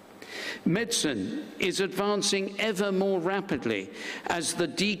 Medicine is advancing ever more rapidly as the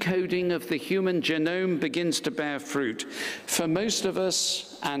decoding of the human genome begins to bear fruit. For most of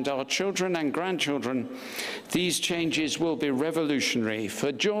us and our children and grandchildren, these changes will be revolutionary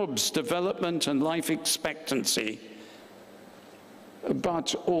for jobs, development, and life expectancy,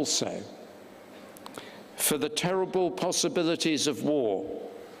 but also for the terrible possibilities of war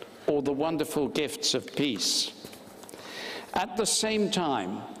or the wonderful gifts of peace. At the same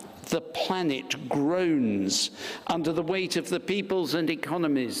time, the planet groans under the weight of the peoples and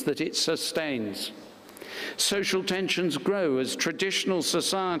economies that it sustains. Social tensions grow as traditional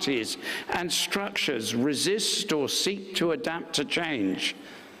societies and structures resist or seek to adapt to change.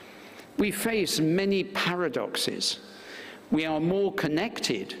 We face many paradoxes. We are more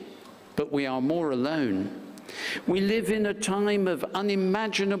connected, but we are more alone. We live in a time of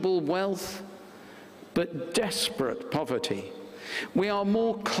unimaginable wealth, but desperate poverty. We are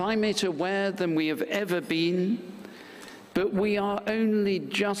more climate aware than we have ever been, but we are only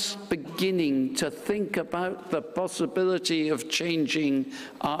just beginning to think about the possibility of changing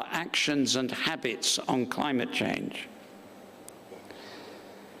our actions and habits on climate change.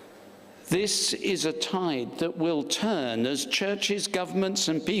 This is a tide that will turn as churches, governments,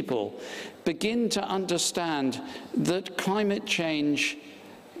 and people begin to understand that climate change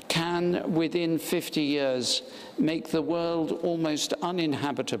can, within 50 years, make the world almost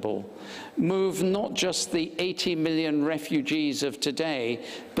uninhabitable, move not just the 80 million refugees of today,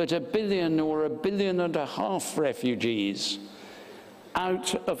 but 1 billion or 1.5 billion refugees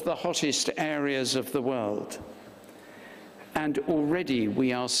out of the hottest areas of the world. And already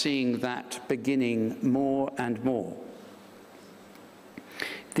we are seeing that beginning more and more.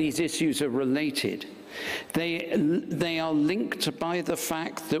 These issues are related. They are linked by the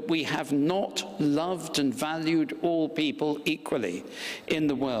fact that we have not loved and valued all people equally in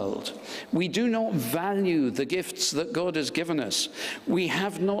the world. We do not value the gifts that God has given us. We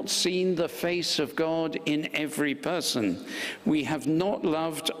have not seen the face of God in every person. We have not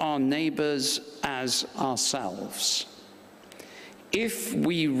loved our neighbors as ourselves. If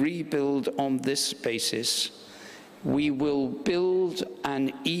we rebuild on this basis, we will build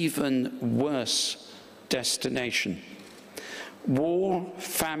an even worse destination. War,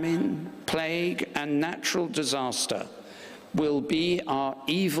 famine, plague, and natural disaster will be our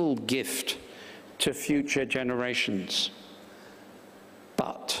evil gift to future generations.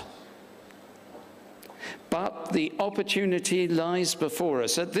 But the opportunity lies before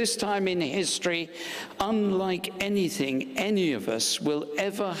us. At this time in history, unlike anything any of us will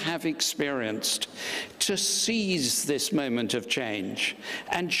ever have experienced, to seize this moment of change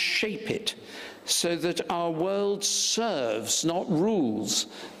and shape it so that our world serves, not rules,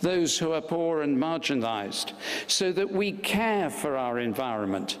 those who are poor and marginalized, so that we care for our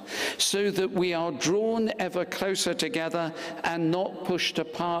environment, so that we are drawn ever closer together and not pushed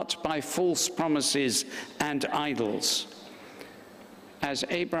apart by false promises and idols. As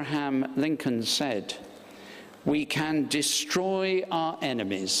Abraham Lincoln said, we can destroy our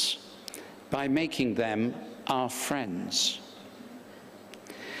enemies by making them our friends.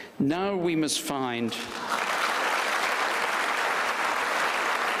 Now we must find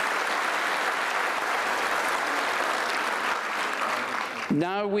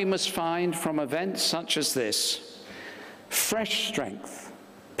from events such as this fresh strength,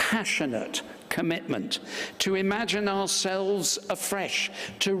 passionate commitment to imagine ourselves afresh,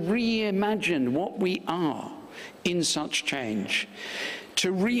 to reimagine what we are in such change,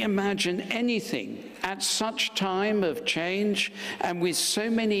 to reimagine anything at such time of change and with so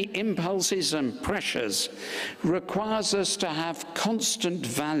many impulses and pressures requires us to have constant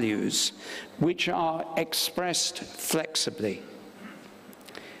values which are expressed flexibly.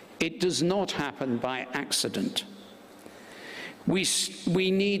 It does not happen by accident. We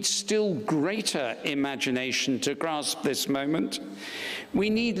need still greater imagination to grasp this moment.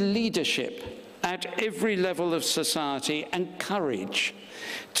 We need leadership at every level of society and courage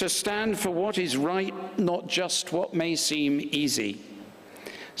to stand for what is right, not just what may seem easy.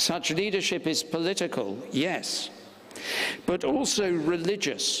 Such leadership is political, yes, but also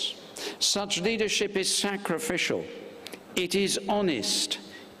religious. Such leadership is sacrificial. It is honest.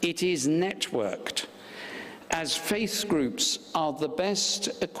 It is networked, as faith groups are the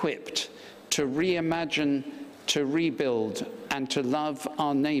best equipped to reimagine, to rebuild, and to love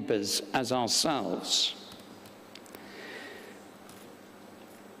our neighbors as ourselves.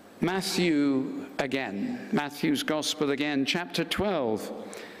 Matthew's Gospel again, chapter 12.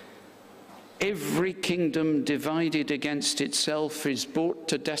 Every kingdom divided against itself is brought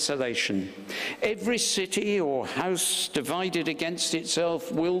to desolation. Every city or house divided against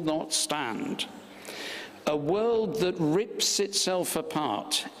itself will not stand. A world that rips itself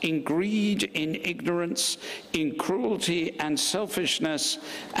apart in greed, in ignorance, in cruelty and selfishness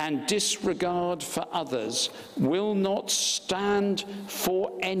and disregard for others will not stand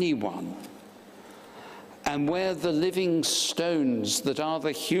for anyone. And where the living stones that are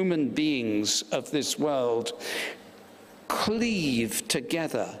the human beings of this world cleave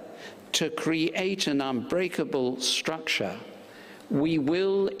together to create an unbreakable structure, we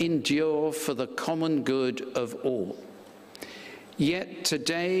will endure for the common good of all. Yet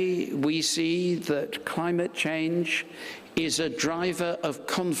today we see that climate change is a driver of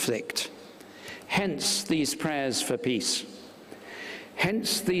conflict. Hence these prayers for peace.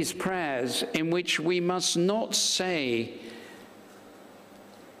 Hence these prayers in which we must not say,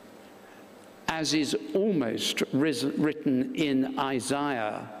 as is almost written in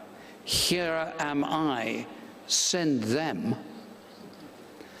Isaiah, "Here am I, send them,"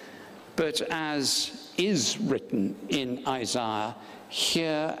 but as is written in Isaiah,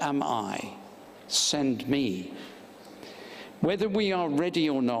 "Here am I, send me." Whether we are ready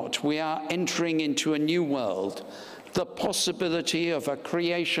or not, we are entering into a new world, the possibility of a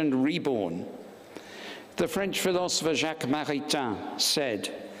creation reborn. The French philosopher Jacques Maritain said,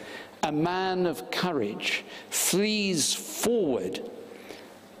 "A man of courage flees forward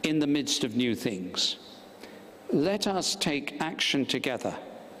in the midst of new things. Let us take action together.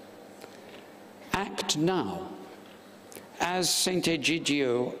 Act now, as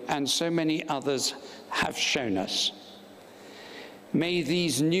Sant'Egidio and so many others have shown us. May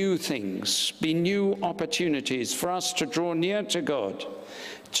these new things be new opportunities for us to draw near to God,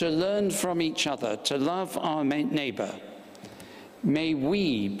 to learn from each other, to love our neighbor. May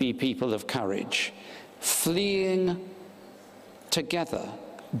we be people of courage, fleeing together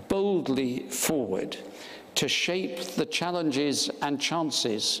boldly forward to shape the challenges and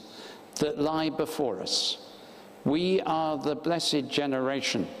chances that lie before us. We are the blessed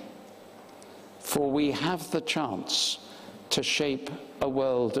generation, for we have the chance to shape a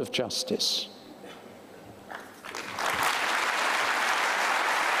world of justice.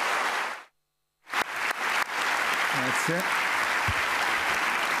 Grazie.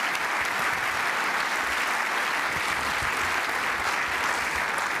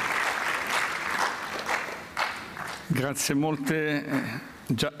 Grazie molte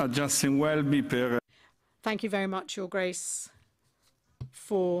a Justin Welby per... Thank you very much, Your Grace,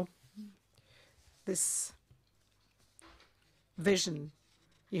 for this vision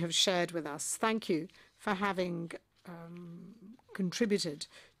you have shared with us. Thank you for having contributed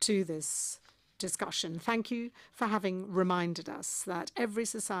to this discussion. Thank you for having reminded us that every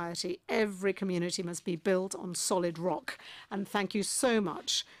society, every community must be built on solid rock. And thank you so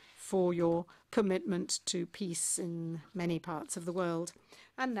much for your commitment to peace in many parts of the world.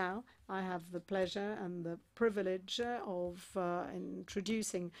 And now I have the pleasure and the privilege of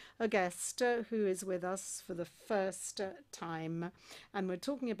introducing a guest who is with us for the first time. And we're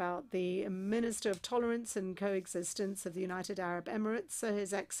talking about the Minister of Tolerance and Coexistence of the United Arab Emirates,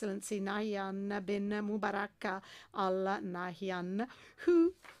 His Excellency Nahyan bin Mubarak Al-Nahyan,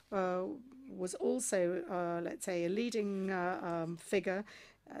 who was also, let's say, a leading figure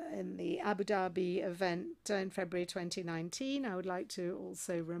in the Abu Dhabi event in February 2019. I would like to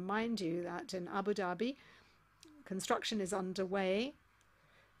also remind you that in Abu Dhabi, construction is underway,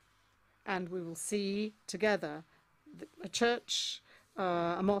 and we will see together a church,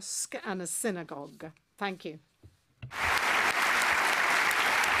 a mosque, and a synagogue. Thank you.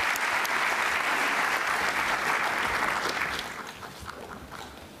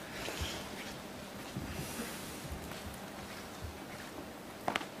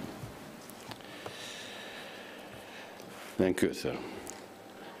 Thank you, sir.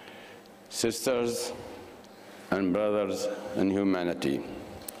 Sisters and brothers in humanity,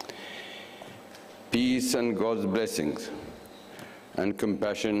 peace and God's blessings and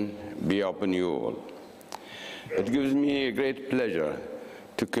compassion be upon you all. It gives me a great pleasure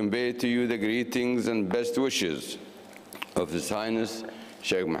to convey to you the greetings and best wishes of His Highness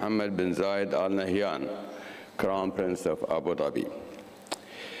Sheikh Mohamed bin Zayed Al Nahyan, Crown Prince of Abu Dhabi.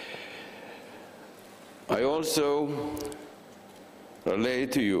 I also relay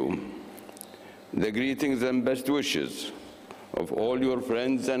to you the greetings and best wishes of all your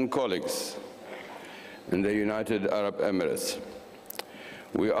friends and colleagues in the United Arab Emirates.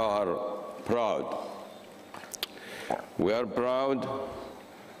 We are proud. We are proud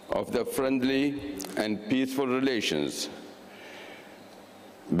of the friendly and peaceful relations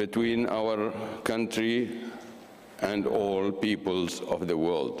between our country and all peoples of the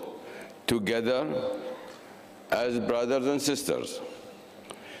world. Together, as brothers and sisters,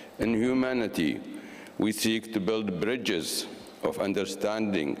 in humanity, we seek to build bridges of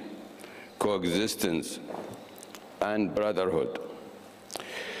understanding, coexistence, and brotherhood.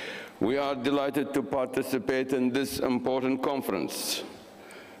 We are delighted to participate in this important conference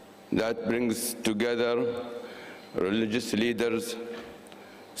that brings together religious leaders,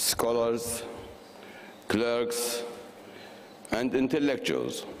 scholars, clerks, and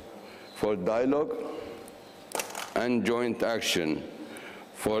intellectuals for dialogue and joint action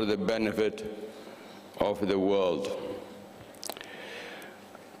for the benefit of the world.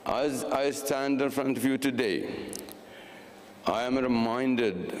 As I stand in front of you today, I am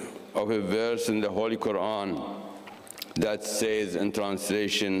reminded of a verse in the Holy Quran that says, in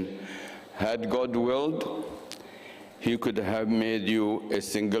translation, had God willed, He could have made you a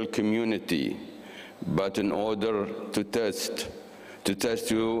single community, but in order to test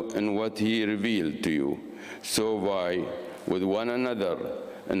you in what He revealed to you, so vie with one another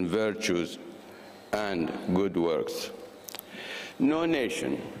in virtues and good works. No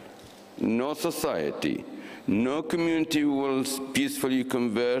nation, no society, no community will peacefully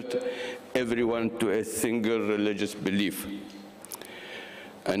convert everyone to a single religious belief.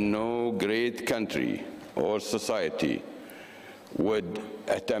 And no great country or society would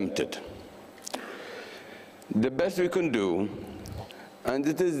attempt it. The best we can do and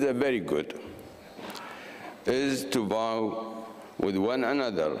it is the very good, is to vow with one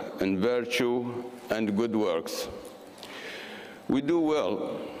another in virtue and good works. We do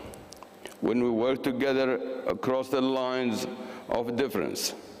well when we work together across the lines of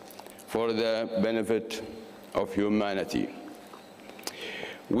difference for the benefit of humanity.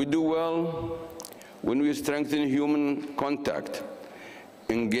 We do well when we strengthen human contact,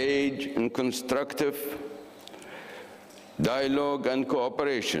 engage in constructive dialogue and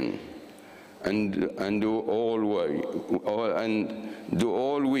cooperation, and do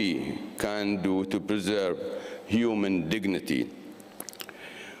all we can do to preserve human dignity.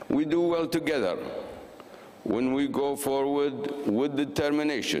 We do well together when we go forward with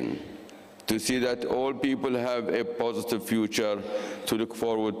determination to see that all people have a positive future to look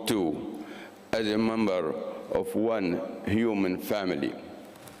forward to as a member of one human family.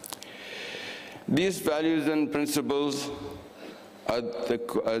 These values and principles are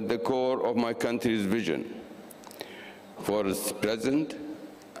at the core of my country's vision for its present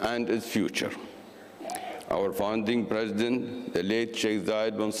and its future. Our founding president, the late Sheikh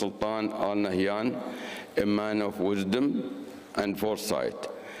Zayed bin Sultan Al Nahyan, a man of wisdom and foresight,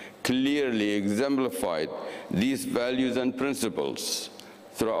 clearly exemplified these values and principles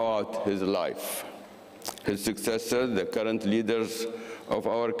throughout his life. His successors, the current leaders of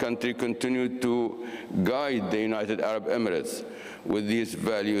our country, continue to guide the United Arab Emirates with these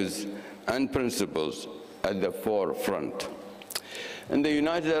values and principles at the forefront. In the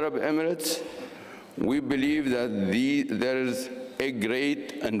United Arab Emirates, we believe that there is a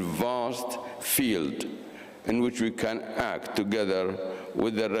great and vast field in which we can act together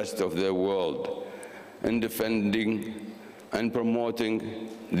with the rest of the world in defending and promoting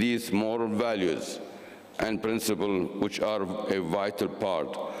these moral values and principles which are a vital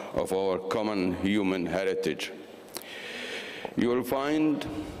part of our common human heritage. You will find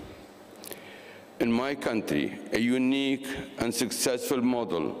in my country a unique and successful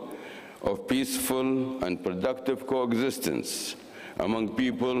model of peaceful and productive coexistence among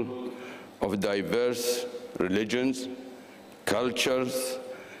people of diverse religions, cultures,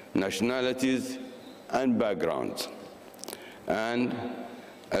 nationalities, and backgrounds. And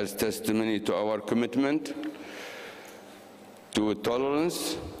as testimony to our commitment to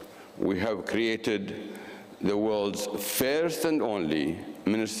tolerance, we have created the world's first and only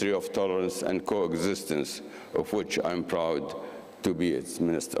Ministry of Tolerance and Coexistence, of which I'm proud to be its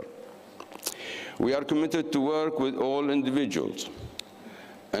minister. We are committed to work with all individuals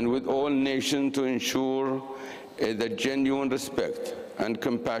and with all nations to ensure the genuine respect and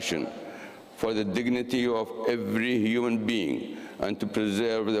compassion for the dignity of every human being and to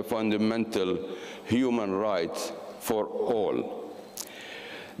preserve the fundamental human rights for all.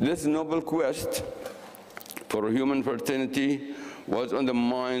 This noble quest for human fraternity was on the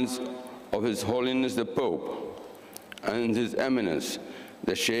minds of His Holiness the Pope and His Eminence,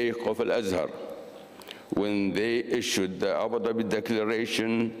 the Sheikh of Al-Azhar, when they issued the Abu Dhabi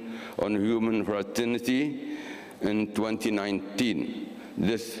Declaration on Human Fraternity in 2019.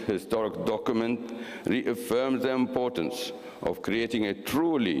 This historic document reaffirms the importance of creating a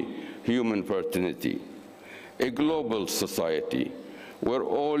truly human fraternity, a global society where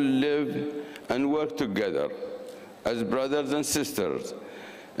all live and work together as brothers and sisters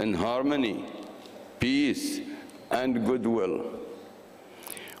in harmony, peace, and goodwill.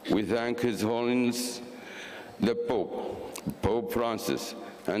 We thank His Holiness the Pope, Pope Francis,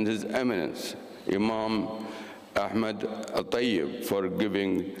 and His Eminence, Imam Ahmed Al-Tayyib, for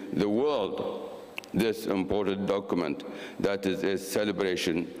giving the world this important document that is a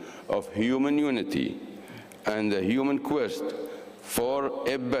celebration of human unity and the human quest for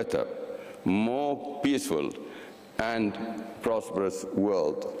a better, more peaceful, and prosperous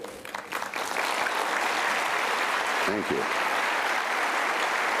world. Thank you.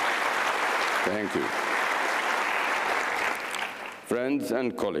 Thank you. Friends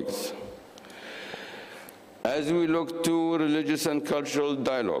and colleagues, as we look to religious and cultural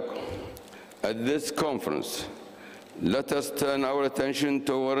dialogue at this conference, let us turn our attention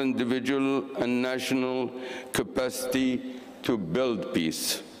to our individual and national capacity to build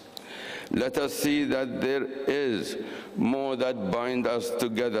peace. Let us see that there is more that binds us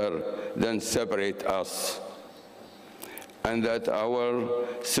together than separate us, and that our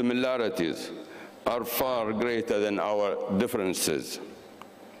similarities are far greater than our differences.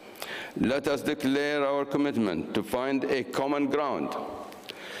 Let us declare our commitment to find a common ground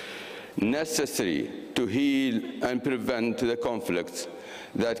necessary to heal and prevent the conflicts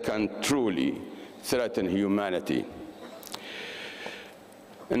that can truly threaten humanity.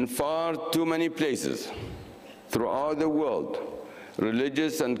 In far too many places throughout the world,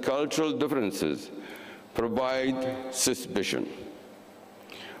 religious and cultural differences provide suspicion,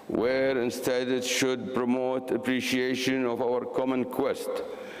 where instead it should promote appreciation of our common quest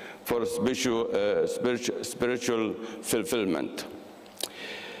for spiritual fulfillment.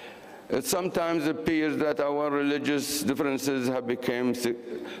 It sometimes appears that our religious differences have become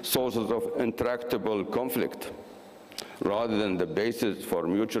sources of intractable conflict, rather than the basis for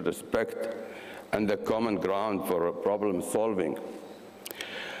mutual respect and the common ground for problem solving.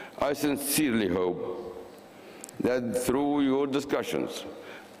 I sincerely hope that through your discussions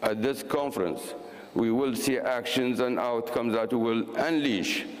at this conference, we will see actions and outcomes that will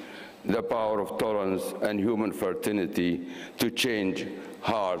unleash the power of tolerance and human fraternity to change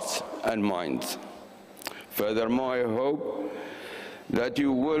hearts and minds. Furthermore, I hope that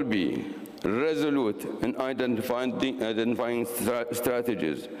you will be resolute in identifying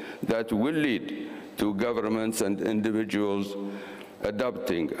strategies that will lead to governments and individuals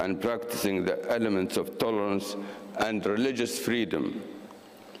adopting and practicing the elements of tolerance and religious freedom,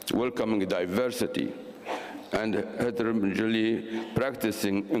 welcoming diversity, and heterogeneity,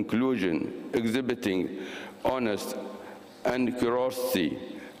 practicing inclusion, exhibiting honest and curiosity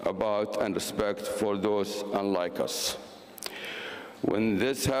about and respect for those unlike us. When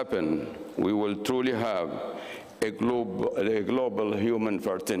this happens, we will truly have a global human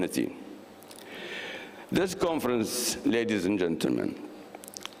fraternity. This conference, ladies and gentlemen,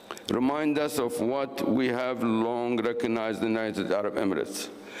 reminds us of what we have long recognized in the United Arab Emirates,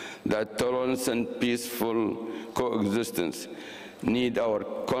 that tolerance and peaceful coexistence need our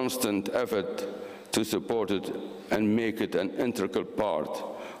constant effort to support it and make it an integral part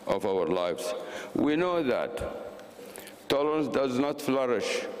of our lives. We know that tolerance does not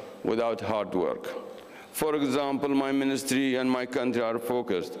flourish without hard work. For example, my ministry and my country are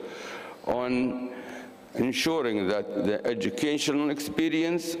focused on ensuring that the educational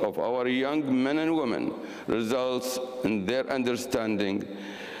experience of our young men and women results in their understanding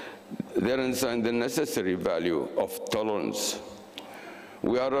the necessary value of tolerance.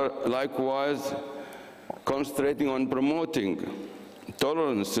 We are likewise concentrating on promoting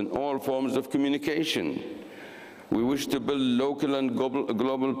tolerance in all forms of communication. We wish to build local and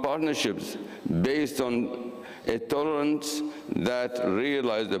global partnerships based on a tolerance that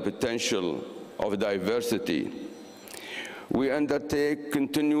realizes the potential of diversity. We undertake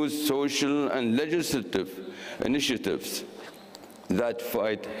continuous social and legislative initiatives that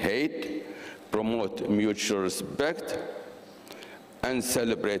fight hate, promote mutual respect, and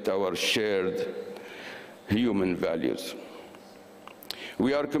celebrate our shared human values.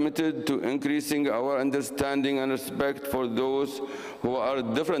 We are committed to increasing our understanding and respect for those who are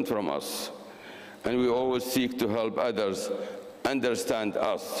different from us, and we always seek to help others understand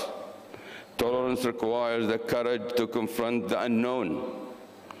us. Tolerance requires the courage to confront the unknown,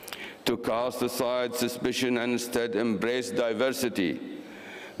 to cast aside suspicion and instead embrace diversity,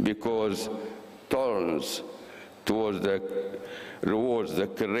 because tolerance rewards the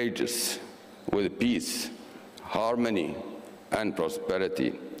courageous with peace, harmony, and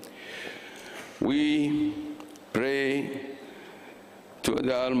prosperity. We pray to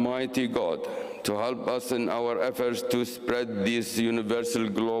the Almighty God to help us in our efforts to spread these universal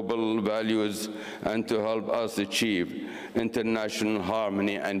global values and to help us achieve international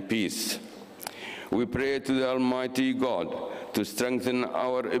harmony and peace. We pray to the Almighty God to strengthen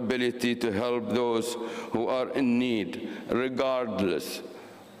our ability to help those who are in need, regardless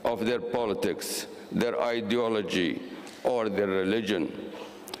of their politics, their ideology, or their religion.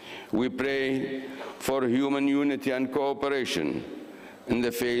 We pray for human unity and cooperation in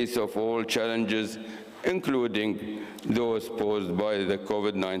the face of all challenges, including those posed by the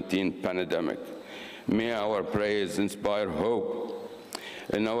COVID-19 pandemic. May our prayers inspire hope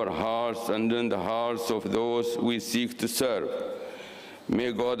in our hearts and in the hearts of those we seek to serve.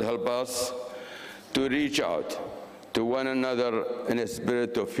 May God help us to reach out to one another in a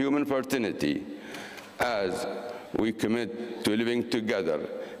spirit of human fraternity as we commit to living together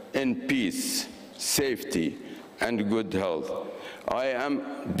in peace, safety, and good health. I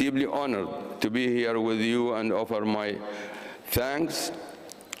am deeply honored to be here with you and offer my thanks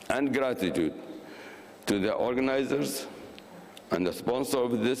and gratitude to the organizers and the sponsor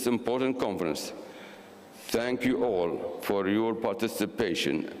of this important conference. Thank you all for your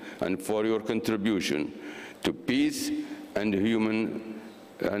participation and for your contribution to peace and human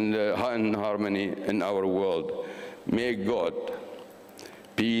and harmony in our world. May God,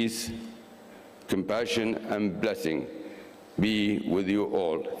 peace, compassion, and blessing be with you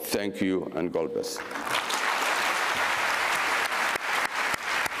all. Thank you, and God bless.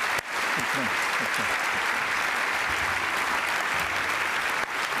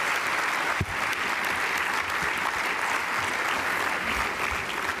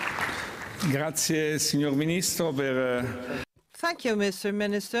 Grazie, signor Ministro, per... Thank you, Mr.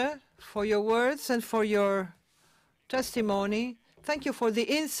 Minister, for your words and for your testimony. Thank you for the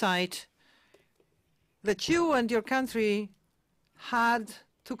insight that you and your country had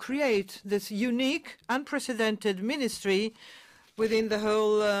to create this unique, unprecedented ministry within the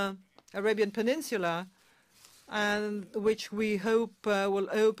whole Arabian Peninsula, and which we hope will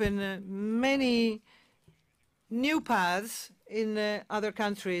open many new paths in other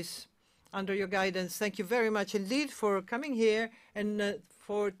countries under your guidance. Thank you very much indeed for coming here and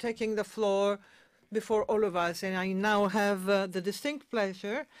for taking the floor before all of us. And I now have the distinct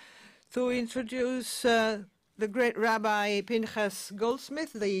pleasure to introduce the great Rabbi Pinchas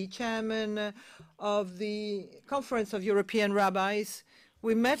Goldschmidt, the chairman of the Conference of European Rabbis.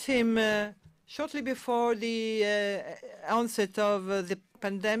 We met him shortly before the onset of the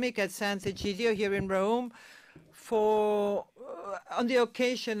pandemic at Sant'Egidio here in Rome on the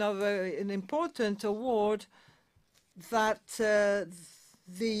occasion of an important award that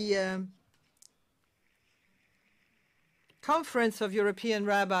the Conference of European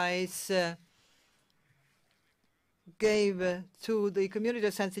Rabbis gave to the community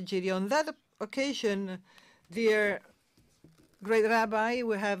of Sant'Egidio. On that occasion, dear great Rabbi,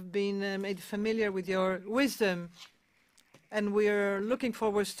 we have been made familiar with your wisdom, and we are looking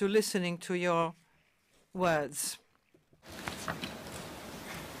forward to listening to your words.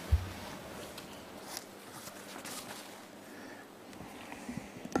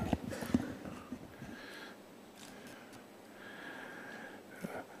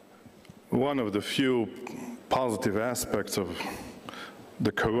 One of the few positive aspects of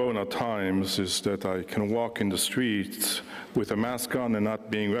the Corona times is that I can walk in the streets with a mask on and not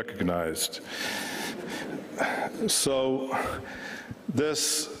being recognized. So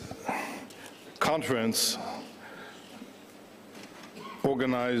this conference,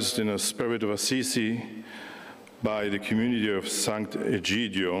 organized in a spirit of Assisi by the community of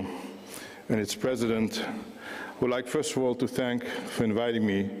Sant'Egidio and its president, would like first of all to thank for inviting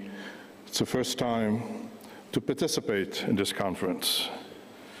me. It's the first time to participate in this conference.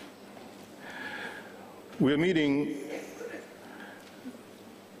 We're meeting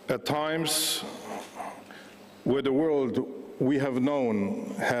at times where the world we have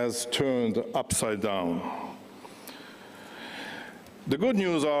known has turned upside down. The good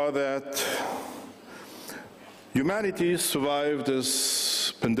news are that humanity survived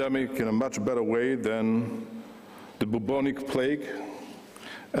this pandemic in a much better way than the bubonic plague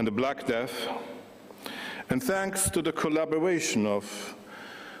and the Black Death, and thanks to the collaboration of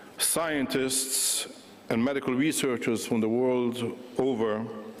scientists and medical researchers from the world over,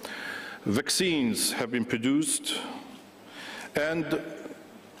 vaccines have been produced, and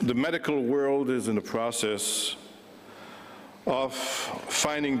the medical world is in the process of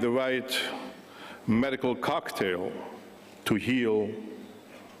finding the right medical cocktail to heal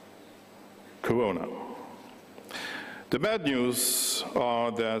Corona. The bad news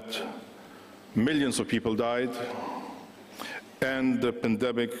are that millions of people died, and the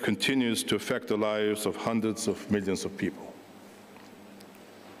pandemic continues to affect the lives of hundreds of millions of people.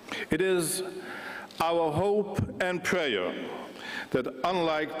 It is our hope and prayer that,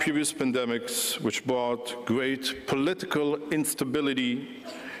 unlike previous pandemics, which brought great political instability,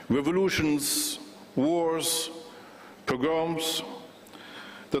 revolutions, wars, pogroms,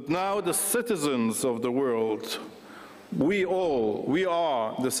 that now the citizens of the world, we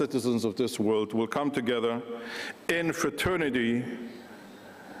are the citizens of this world, will come together in fraternity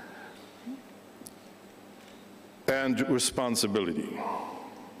and responsibility.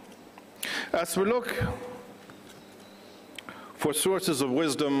 As we look for sources of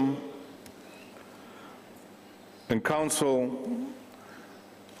wisdom and counsel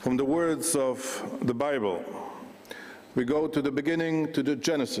from the words of the Bible, we go to the beginning, to the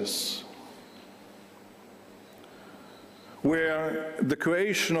Genesis, where the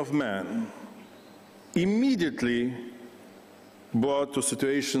creation of man immediately brought to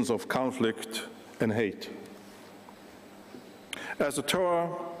situations of conflict and hate. As the Torah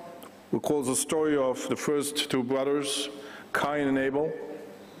recalls the story of the first two brothers, Cain and Abel,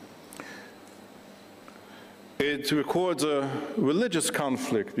 it records a religious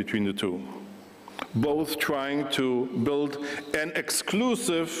conflict between the two, both trying to build an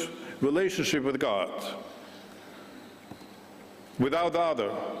exclusive relationship with God, without the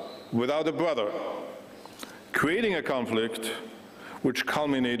other, without a brother, creating a conflict which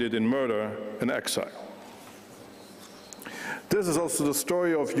culminated in murder and exile. This is also the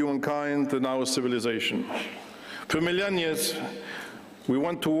story of humankind and our civilization. For millennia, we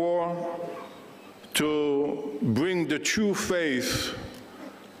went to war to bring the true faith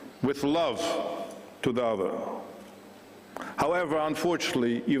with love to the other. However,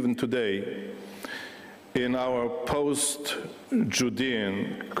 unfortunately, even today, in our post-Judean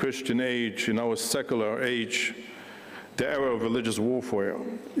Christian age, in our secular age, the era of religious warfare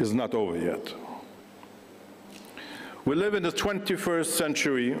is not over yet. We live in the 21st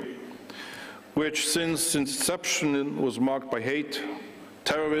century, which since inception was marked by hate,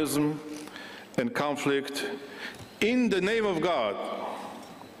 terrorism, and conflict in the name of God,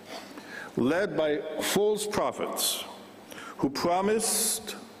 led by false prophets who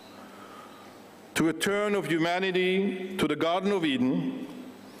promised to return of humanity to the Garden of Eden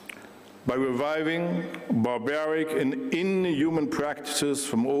by reviving barbaric and inhuman practices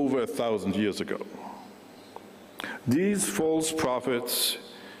from over 1,000 years ago. These false prophets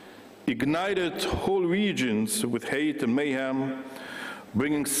ignited whole regions with hate and mayhem,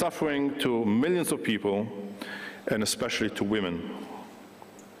 bringing suffering to millions of people, and especially to women.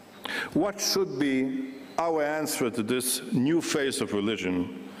 What should be our answer to this new phase of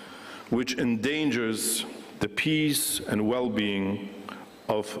religion, which endangers the peace and well-being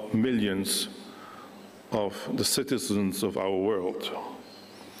of millions of the citizens of our world?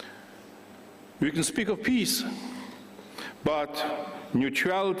 We can speak of peace, but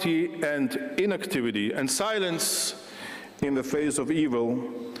neutrality and inactivity and silence in the face of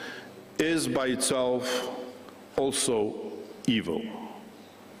evil is by itself also evil.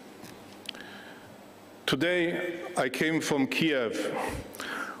 Today, I came from Kiev,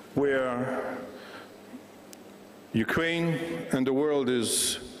 where Ukraine and the world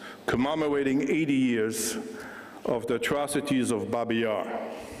is commemorating 80 years of the atrocities of Babi Yar.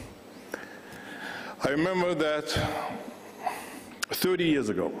 I remember that 30 years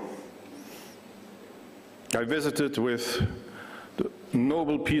ago, I visited with the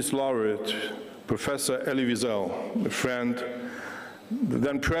Nobel Peace Laureate, Professor Elie Wiesel, a friend, the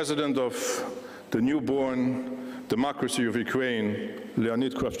then president of the newborn democracy of Ukraine,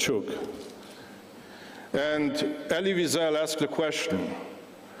 Leonid Kravchuk. And Elie Wiesel asked the question,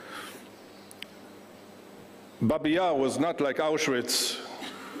 Babi Yar was not like Auschwitz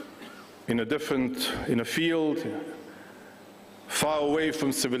in a field far away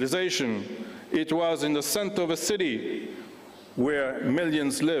from civilization. It was in the center of a city where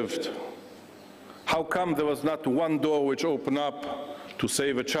millions lived. How come there was not one door which opened up to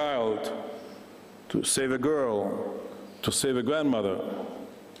save a child, to save a girl, to save a grandmother?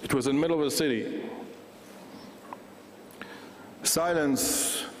 It was in the middle of the city.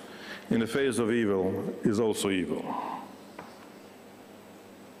 Silence in the face of evil is also evil.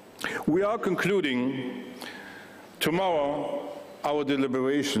 We are concluding tomorrow our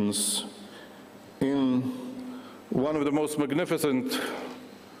deliberations in one of the most magnificent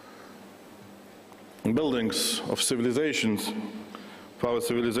buildings of civilizations, for our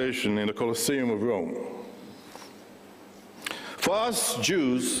civilization, in the Colosseum of Rome. For us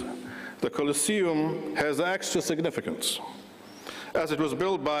Jews, the Colosseum has extra significance, as it was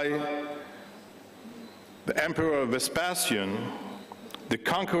built by the Emperor Vespasian, the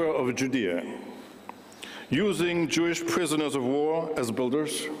conqueror of Judea, using Jewish prisoners of war as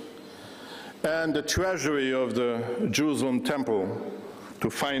builders, and the treasury of the Jerusalem temple to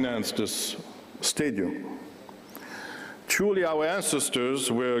finance this stadium. Truly, our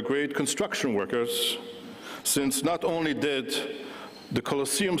ancestors were great construction workers, since not only did the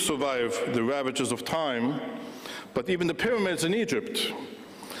Colosseum survive the ravages of time, but even the pyramids in Egypt,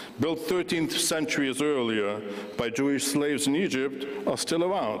 built 13th centuries earlier by Jewish slaves in Egypt, are still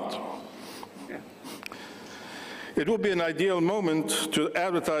around. It would be an ideal moment to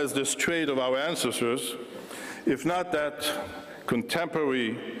advertise this trait of our ancestors, if not that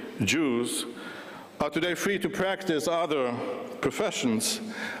contemporary Jews are today free to practice other professions,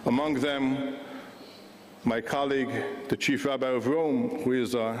 among them my colleague, the Chief Rabbi of Rome, who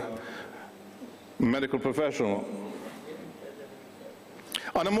is a medical professional.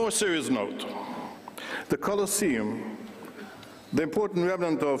 On a more serious note, the Colosseum, the important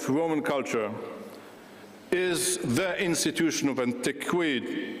remnant of Roman culture, is the institution of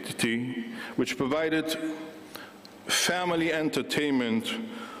antiquity which provided family entertainment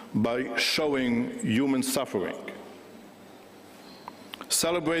by showing human suffering,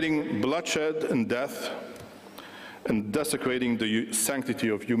 celebrating bloodshed and death, and desecrating the sanctity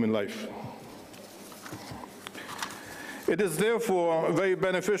of human life. It is therefore very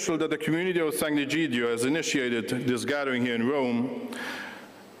beneficial that the community of Sant'Egidio has initiated this gathering here in Rome,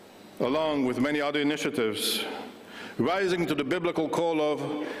 along with many other initiatives, rising to the biblical call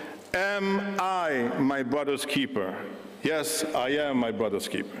of, "Am I my brother's keeper?" Yes, I am my brother's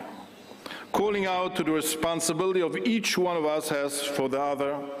keeper. Calling out to the responsibility of each one of us has for the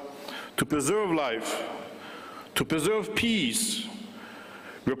other, to preserve life, to preserve peace,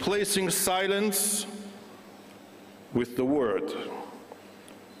 replacing silence with the word,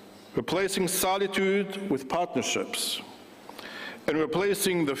 replacing solitude with partnerships, and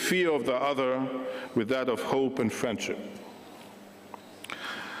replacing the fear of the other with that of hope and friendship.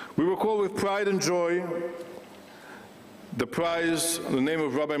 We recall with pride and joy the prize in the name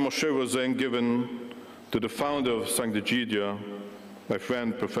of Rabbi Moshe Rosen given to the founder of Sant'Egidio, my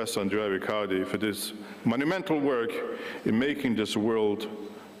friend Professor Andrea Riccardi, for this monumental work in making this world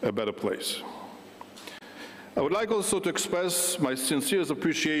a better place. I would like also to express my sincerest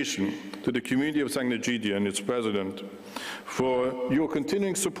appreciation to the community of Sant'Egidio and its president for your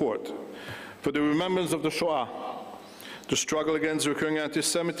continuing support for the remembrance of the Shoah, the struggle against recurring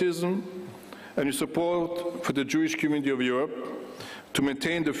anti-Semitism, and your support for the Jewish community of Europe to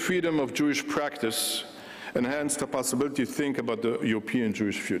maintain the freedom of Jewish practice and hence the possibility to think about the European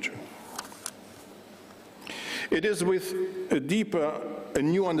Jewish future. It is with a deeper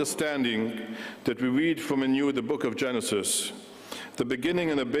and new understanding that we read from anew the book of Genesis, the beginning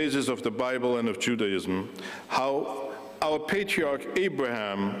and the basis of the Bible and of Judaism, how our patriarch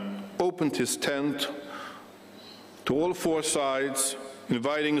Abraham opened his tent to all four sides,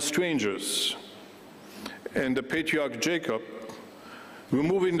 inviting strangers, and the patriarch Jacob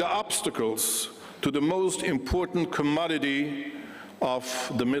removing the obstacles to the most important commodity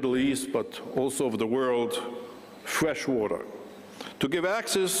of the Middle East, but also of the world, fresh water, to give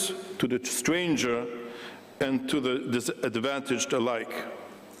access to the stranger and to the disadvantaged alike.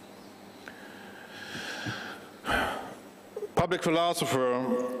 Public philosopher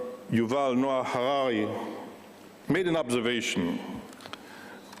Yuval Noah Harari made an observation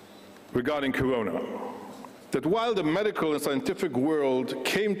regarding corona, that while the medical and scientific world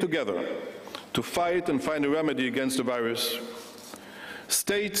came together to fight and find a remedy against the virus,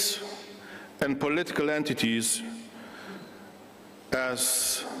 states and political entities,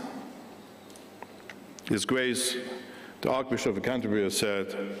 as His Grace, the Archbishop of Canterbury has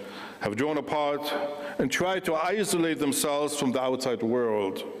said, have drawn apart and tried to isolate themselves from the outside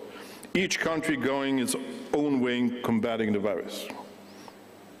world, each country going its own way combating the virus.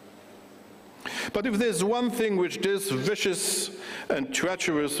 But if there's one thing which this vicious and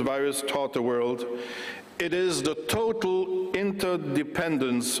treacherous virus taught the world, it is the total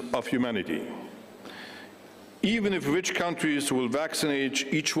interdependence of humanity. Even if rich countries will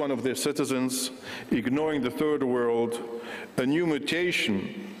vaccinate each one of their citizens, ignoring the third world, a new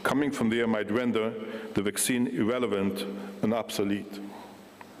mutation coming from there might render the vaccine irrelevant and obsolete.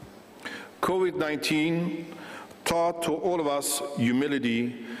 COVID-19 taught to all of us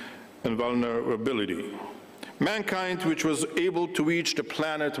humility and vulnerability. Mankind, which was able to reach the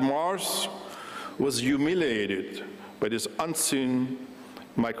planet Mars, was humiliated by this unseen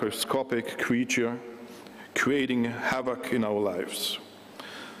microscopic creature creating havoc in our lives.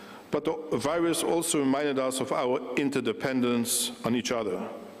 But the virus also reminded us of our interdependence on each other.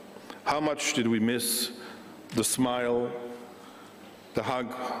 How much did we miss the smile, the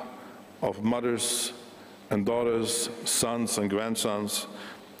hug of mothers and daughters, sons and grandsons,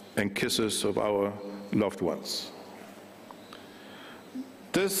 and kisses of our loved ones.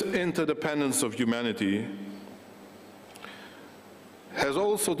 This interdependence of humanity has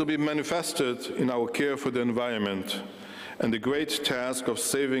also to be manifested in our care for the environment and the great task of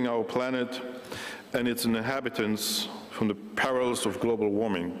saving our planet and its inhabitants from the perils of global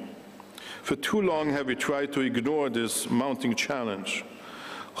warming. For too long have we tried to ignore this mounting challenge,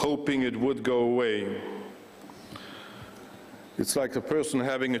 hoping it would go away. It's like the person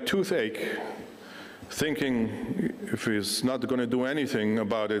having a toothache, thinking if he's not going to do anything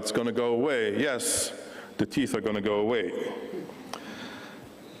about it, it's going to go away. Yes, the teeth are going to go away,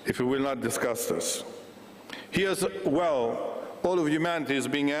 if we will not discuss this. Here as well, all of humanity is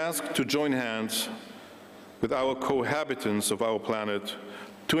being asked to join hands with our cohabitants of our planet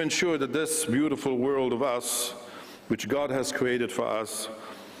to ensure that this beautiful world of us, which God has created for us,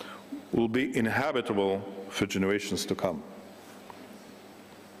 will be inhabitable for generations to come.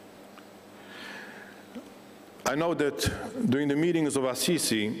 I know that during the meetings of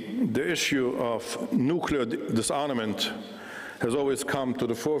Assisi, the issue of nuclear disarmament has always come to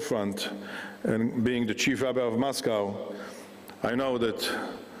the forefront, and being the chief rabbi of Moscow, I know that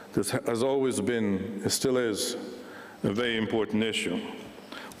this has always been, it still is, a very important issue.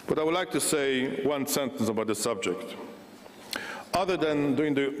 But I would like to say one sentence about the subject. Other than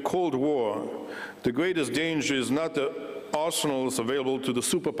during the Cold War, the greatest danger is not the arsenals available to the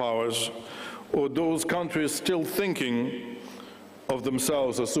superpowers or those countries still thinking of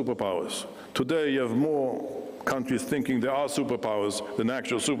themselves as superpowers. Today you have more countries thinking they are superpowers than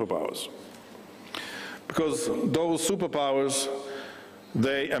actual superpowers. Because those superpowers,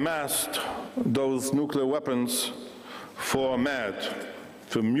 they amassed those nuclear weapons for MAD,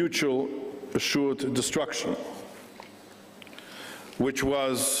 for mutual assured destruction, which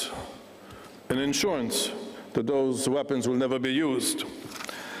was an insurance that those weapons will never be used.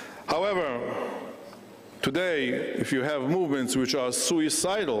 However, today, if you have movements which are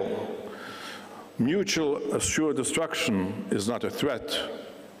suicidal, mutual assured destruction is not a threat,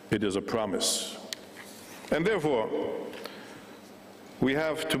 it is a promise. And therefore, we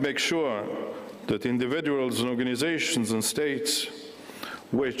have to make sure that individuals and organizations and states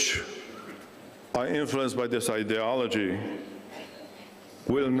which are influenced by this ideology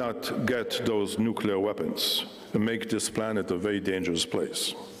will not get those nuclear weapons and make this planet a very dangerous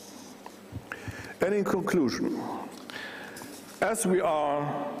place. And in conclusion, as we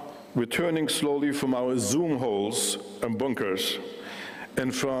are returning slowly from our Zoom holes and bunkers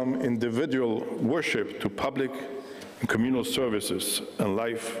and from individual worship to public and communal services and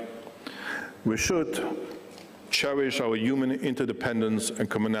life, we should cherish our human interdependence and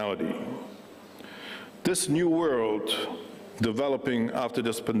commonality. This new world developing after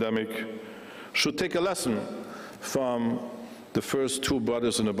this pandemic should take a lesson from the first two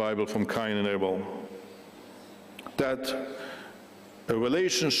brothers in the Bible, from Cain and Abel, that a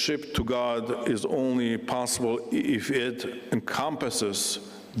relationship to God is only possible if it encompasses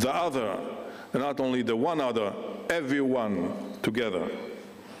the other, and not only the one other, everyone together.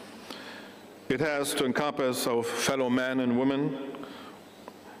 It has to encompass our fellow men and women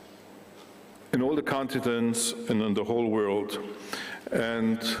in all the continents and in the whole world.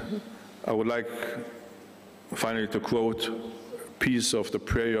 And I would like finally to quote a piece of the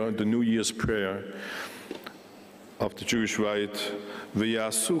prayer, the New Year's prayer of the Jewish rite,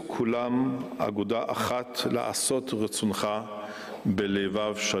 V'yasu kulam aguda achat la'asot retzuncha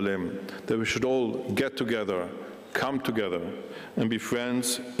belevav shalem. That we should all get together, come together, and be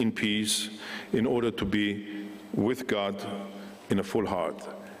friends in peace in order to be with God in a full heart.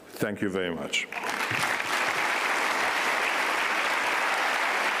 Thank you very much.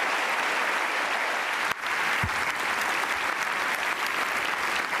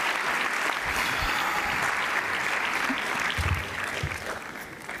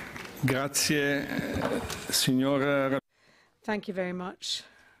 Grazie, signor. Thank you very much,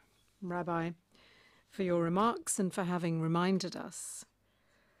 Rabbi, for your remarks and for having reminded us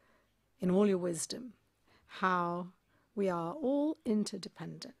in all your wisdom how we are all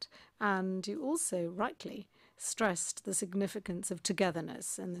interdependent. And you also rightly stressed the significance of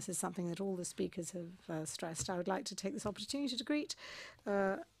togetherness, and this is something that all the speakers have stressed. I would like to take this opportunity to greet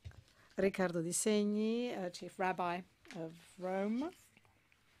Riccardo Di Segni, Chief Rabbi of Rome.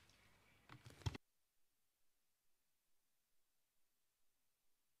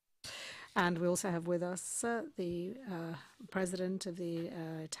 And we also have with us the president of the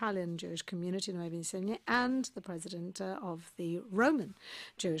Italian Jewish community, and the president of the Roman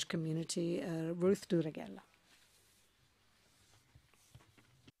Jewish community, Ruth Duregella.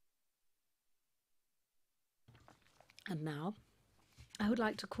 And now I would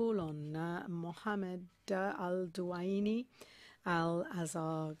like to call on Mohamed Al-Duwaini,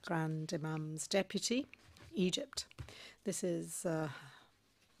 Al-Azhar Grand Imam's deputy, Egypt. This is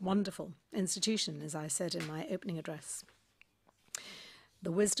wonderful institution, as I said in my opening address.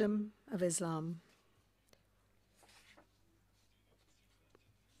 The wisdom of Islam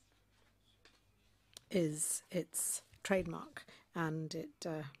is its trademark, and it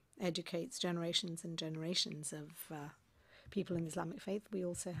educates generations and generations of people in the Islamic faith. We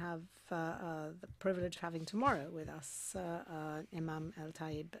also have the privilege of having tomorrow with us Imam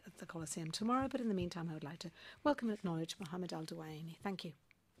El-Tayyib at the Colosseum tomorrow, but in the meantime I would like to welcome and acknowledge Mohamed Al-Duwaini. Thank you.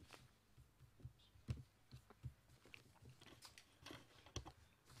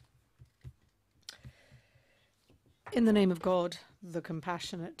 In the name of God, the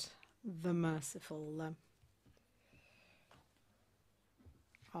compassionate, the merciful,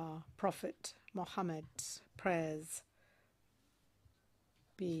 our Prophet Mohammed's prayers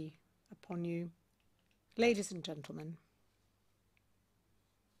be upon you. Ladies and gentlemen,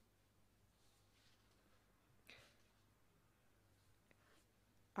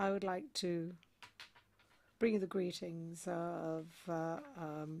 I would like to bring you the greetings of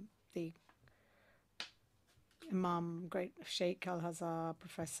the Imam, great Sheikh Al-Azhar,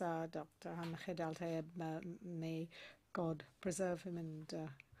 Professor Dr. Mohamed Al-Tayyib. May God preserve him and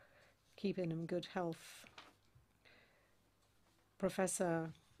keep him in good health.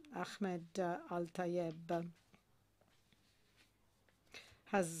 Professor Ahmed Al-Tayyib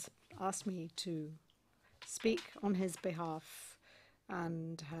has asked me to speak on his behalf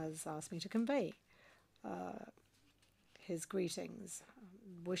and has asked me to convey his greetings.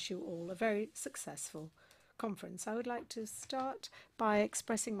 Wish you all a very successful conference. I would like to start by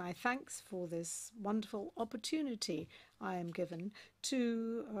expressing my thanks for this wonderful opportunity I am given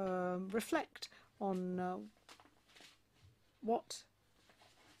to reflect on what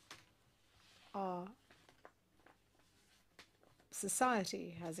our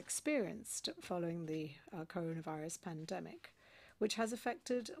society has experienced following the coronavirus pandemic, which has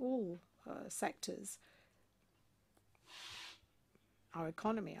affected all sectors, our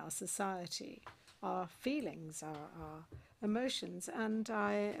economy, our society, our feelings, our emotions, and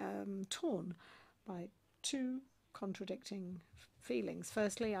I am torn by two contradicting feelings.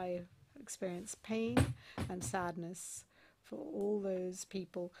 Firstly, I experience pain and sadness for all those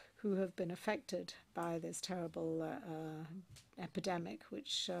people who have been affected by this terrible epidemic,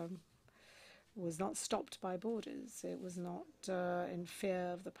 which was not stopped by borders. It was not in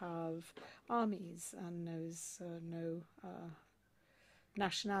fear of the power of armies and knows no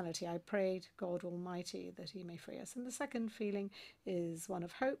nationality. I prayed God Almighty that he may free us. And the second feeling is one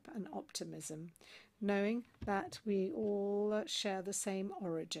of hope and optimism, knowing that we all share the same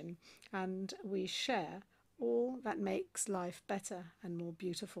origin and we share all that makes life better and more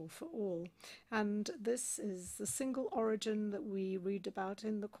beautiful for all. And this is the single origin that we read about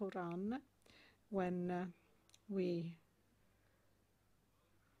in the Quran when we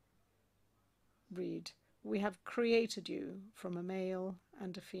read, "We have created you from a male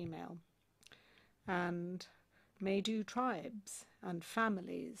and a female, and made you tribes and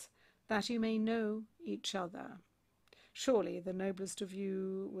families, that you may know each other. Surely the noblest of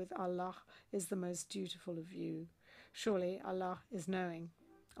you with Allah is the most dutiful of you. Surely Allah is knowing,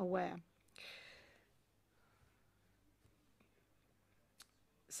 aware."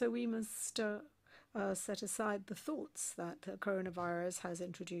 So we must set aside the thoughts that the coronavirus has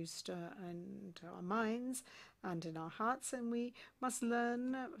introduced into our minds and in our hearts, and we must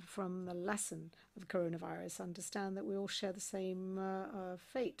learn from the lesson of the coronavirus, understand that we all share the same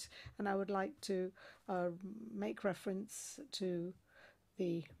fate. And I would like to make reference to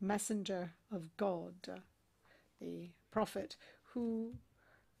the messenger of God, the prophet, who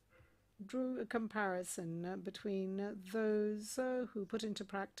drew a comparison between those who put into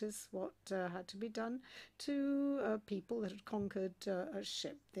practice what had to be done to people that had conquered a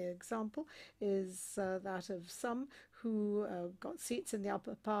ship. The example is that of some who got seats in the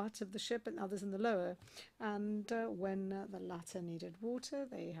upper part of the ship and others in the lower. And when the latter needed water,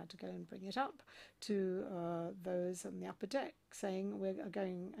 they had to go and bring it up to those on the upper deck, saying, "We're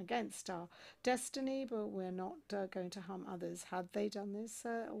going against our destiny, but we're not going to harm others." Had they done this,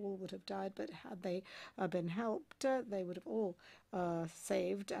 all would have died, but had they been helped, they would have all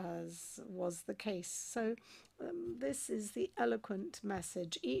saved, as was the case. So this is the eloquent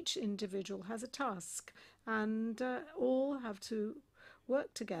message. Each individual has a task, and all have to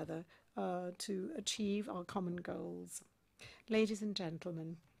work together to achieve our common goals. Ladies and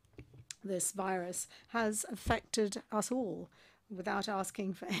gentlemen, this virus has affected us all without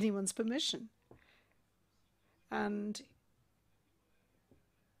asking for anyone's permission. And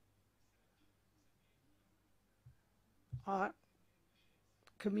our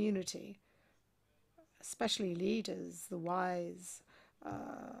community, especially leaders, the wise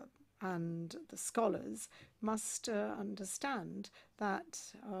and the scholars, must understand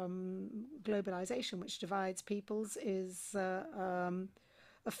that globalization, which divides peoples, is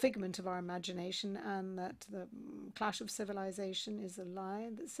a figment of our imagination, and that the clash of civilization is a lie,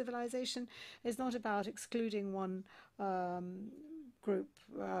 and that civilization is not about excluding one group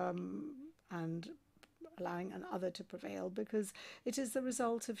and allowing another to prevail, because it is the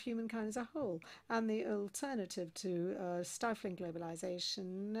result of humankind as a whole. And the alternative to stifling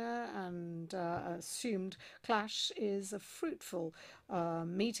globalization and assumed clash is a fruitful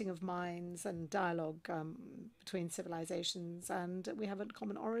meeting of minds and dialogue between civilizations. And we have a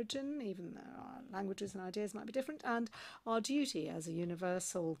common origin, even though our languages and ideas might be different, and our duty as a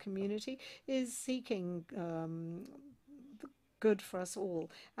universal community is seeking good for us all.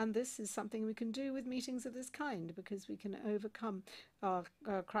 And this is something we can do with meetings of this kind, because we can overcome our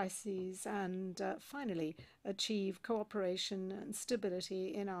crises and finally achieve cooperation and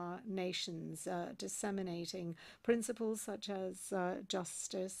stability in our nations, disseminating principles such as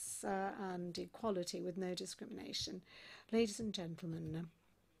justice and equality with no discrimination. Ladies and gentlemen,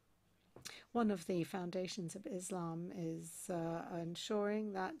 one of the foundations of Islam is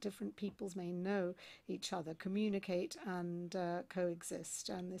ensuring that different peoples may know each other, communicate and coexist.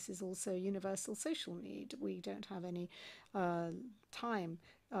 And this is also a universal social need. We don't have any time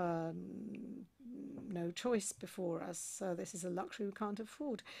no choice before us. This is a luxury we can't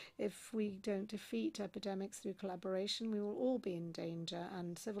afford. If we don't defeat epidemics through collaboration, we will all be in danger,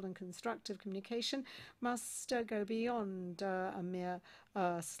 and civil and constructive communication must go beyond a mere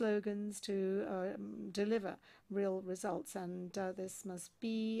slogans to deliver real results, and this must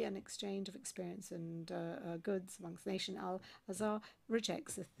be an exchange of experience and goods amongst the nation. Al-Azhar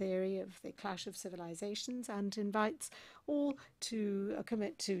rejects the theory of the clash of civilizations and invites all to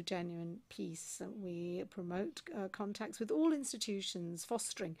commit to genuine peace. We promote contacts with all institutions,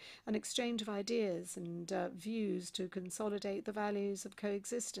 fostering an exchange of ideas and views to consolidate the values of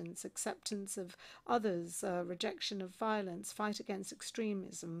coexistence, acceptance of others, rejection of violence, fight against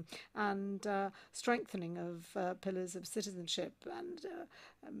extremism, and strengthening of pillars of citizenship, and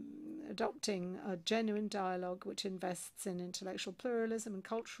adopting a genuine dialogue which invests in intellectual pluralism and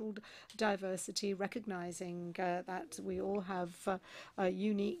cultural diversity, recognizing that we all have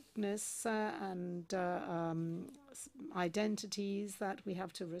uniqueness and identities that we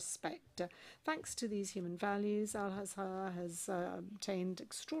have to respect. Thanks to these human values, Al-Azhar has obtained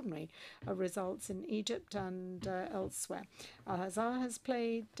extraordinary results in Egypt and elsewhere. Al-Azhar has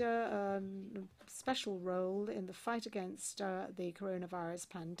played a special role in the fight against the coronavirus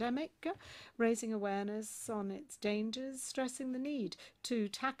pandemic, raising awareness on its dangers, stressing the need to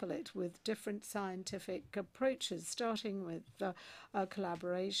tackle it with different scientific approaches, starting with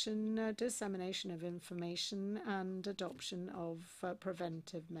collaboration, dissemination of information, and adoption of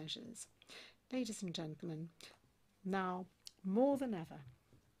preventive measures. Ladies and gentlemen, now more than ever,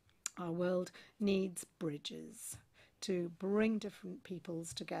 our world needs bridges to bring different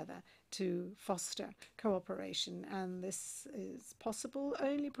peoples together, to foster cooperation, and this is possible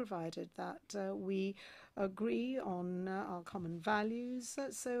only provided that we agree on our common values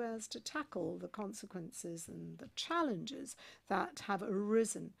so as to tackle the consequences and the challenges that have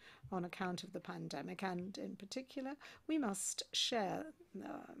arisen on account of the pandemic. And in particular, we must share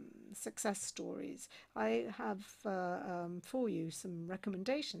success stories. I have for you some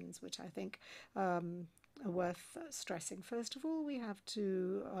recommendations which I think are worth stressing. First of all, we have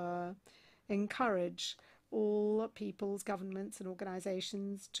to encourage all peoples, governments and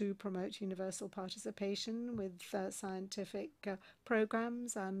organizations to promote universal participation with scientific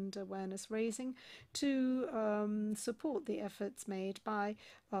programs and awareness raising, to support the efforts made by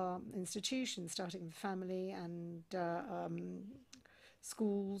institutions, starting with family and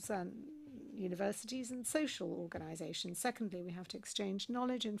schools and universities and social organizations. Secondly, we have to exchange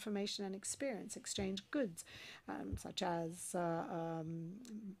knowledge, information and experience, exchange goods such as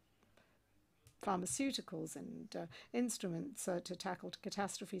pharmaceuticals and instruments to tackle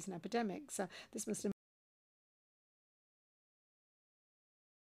catastrophes and epidemics. This must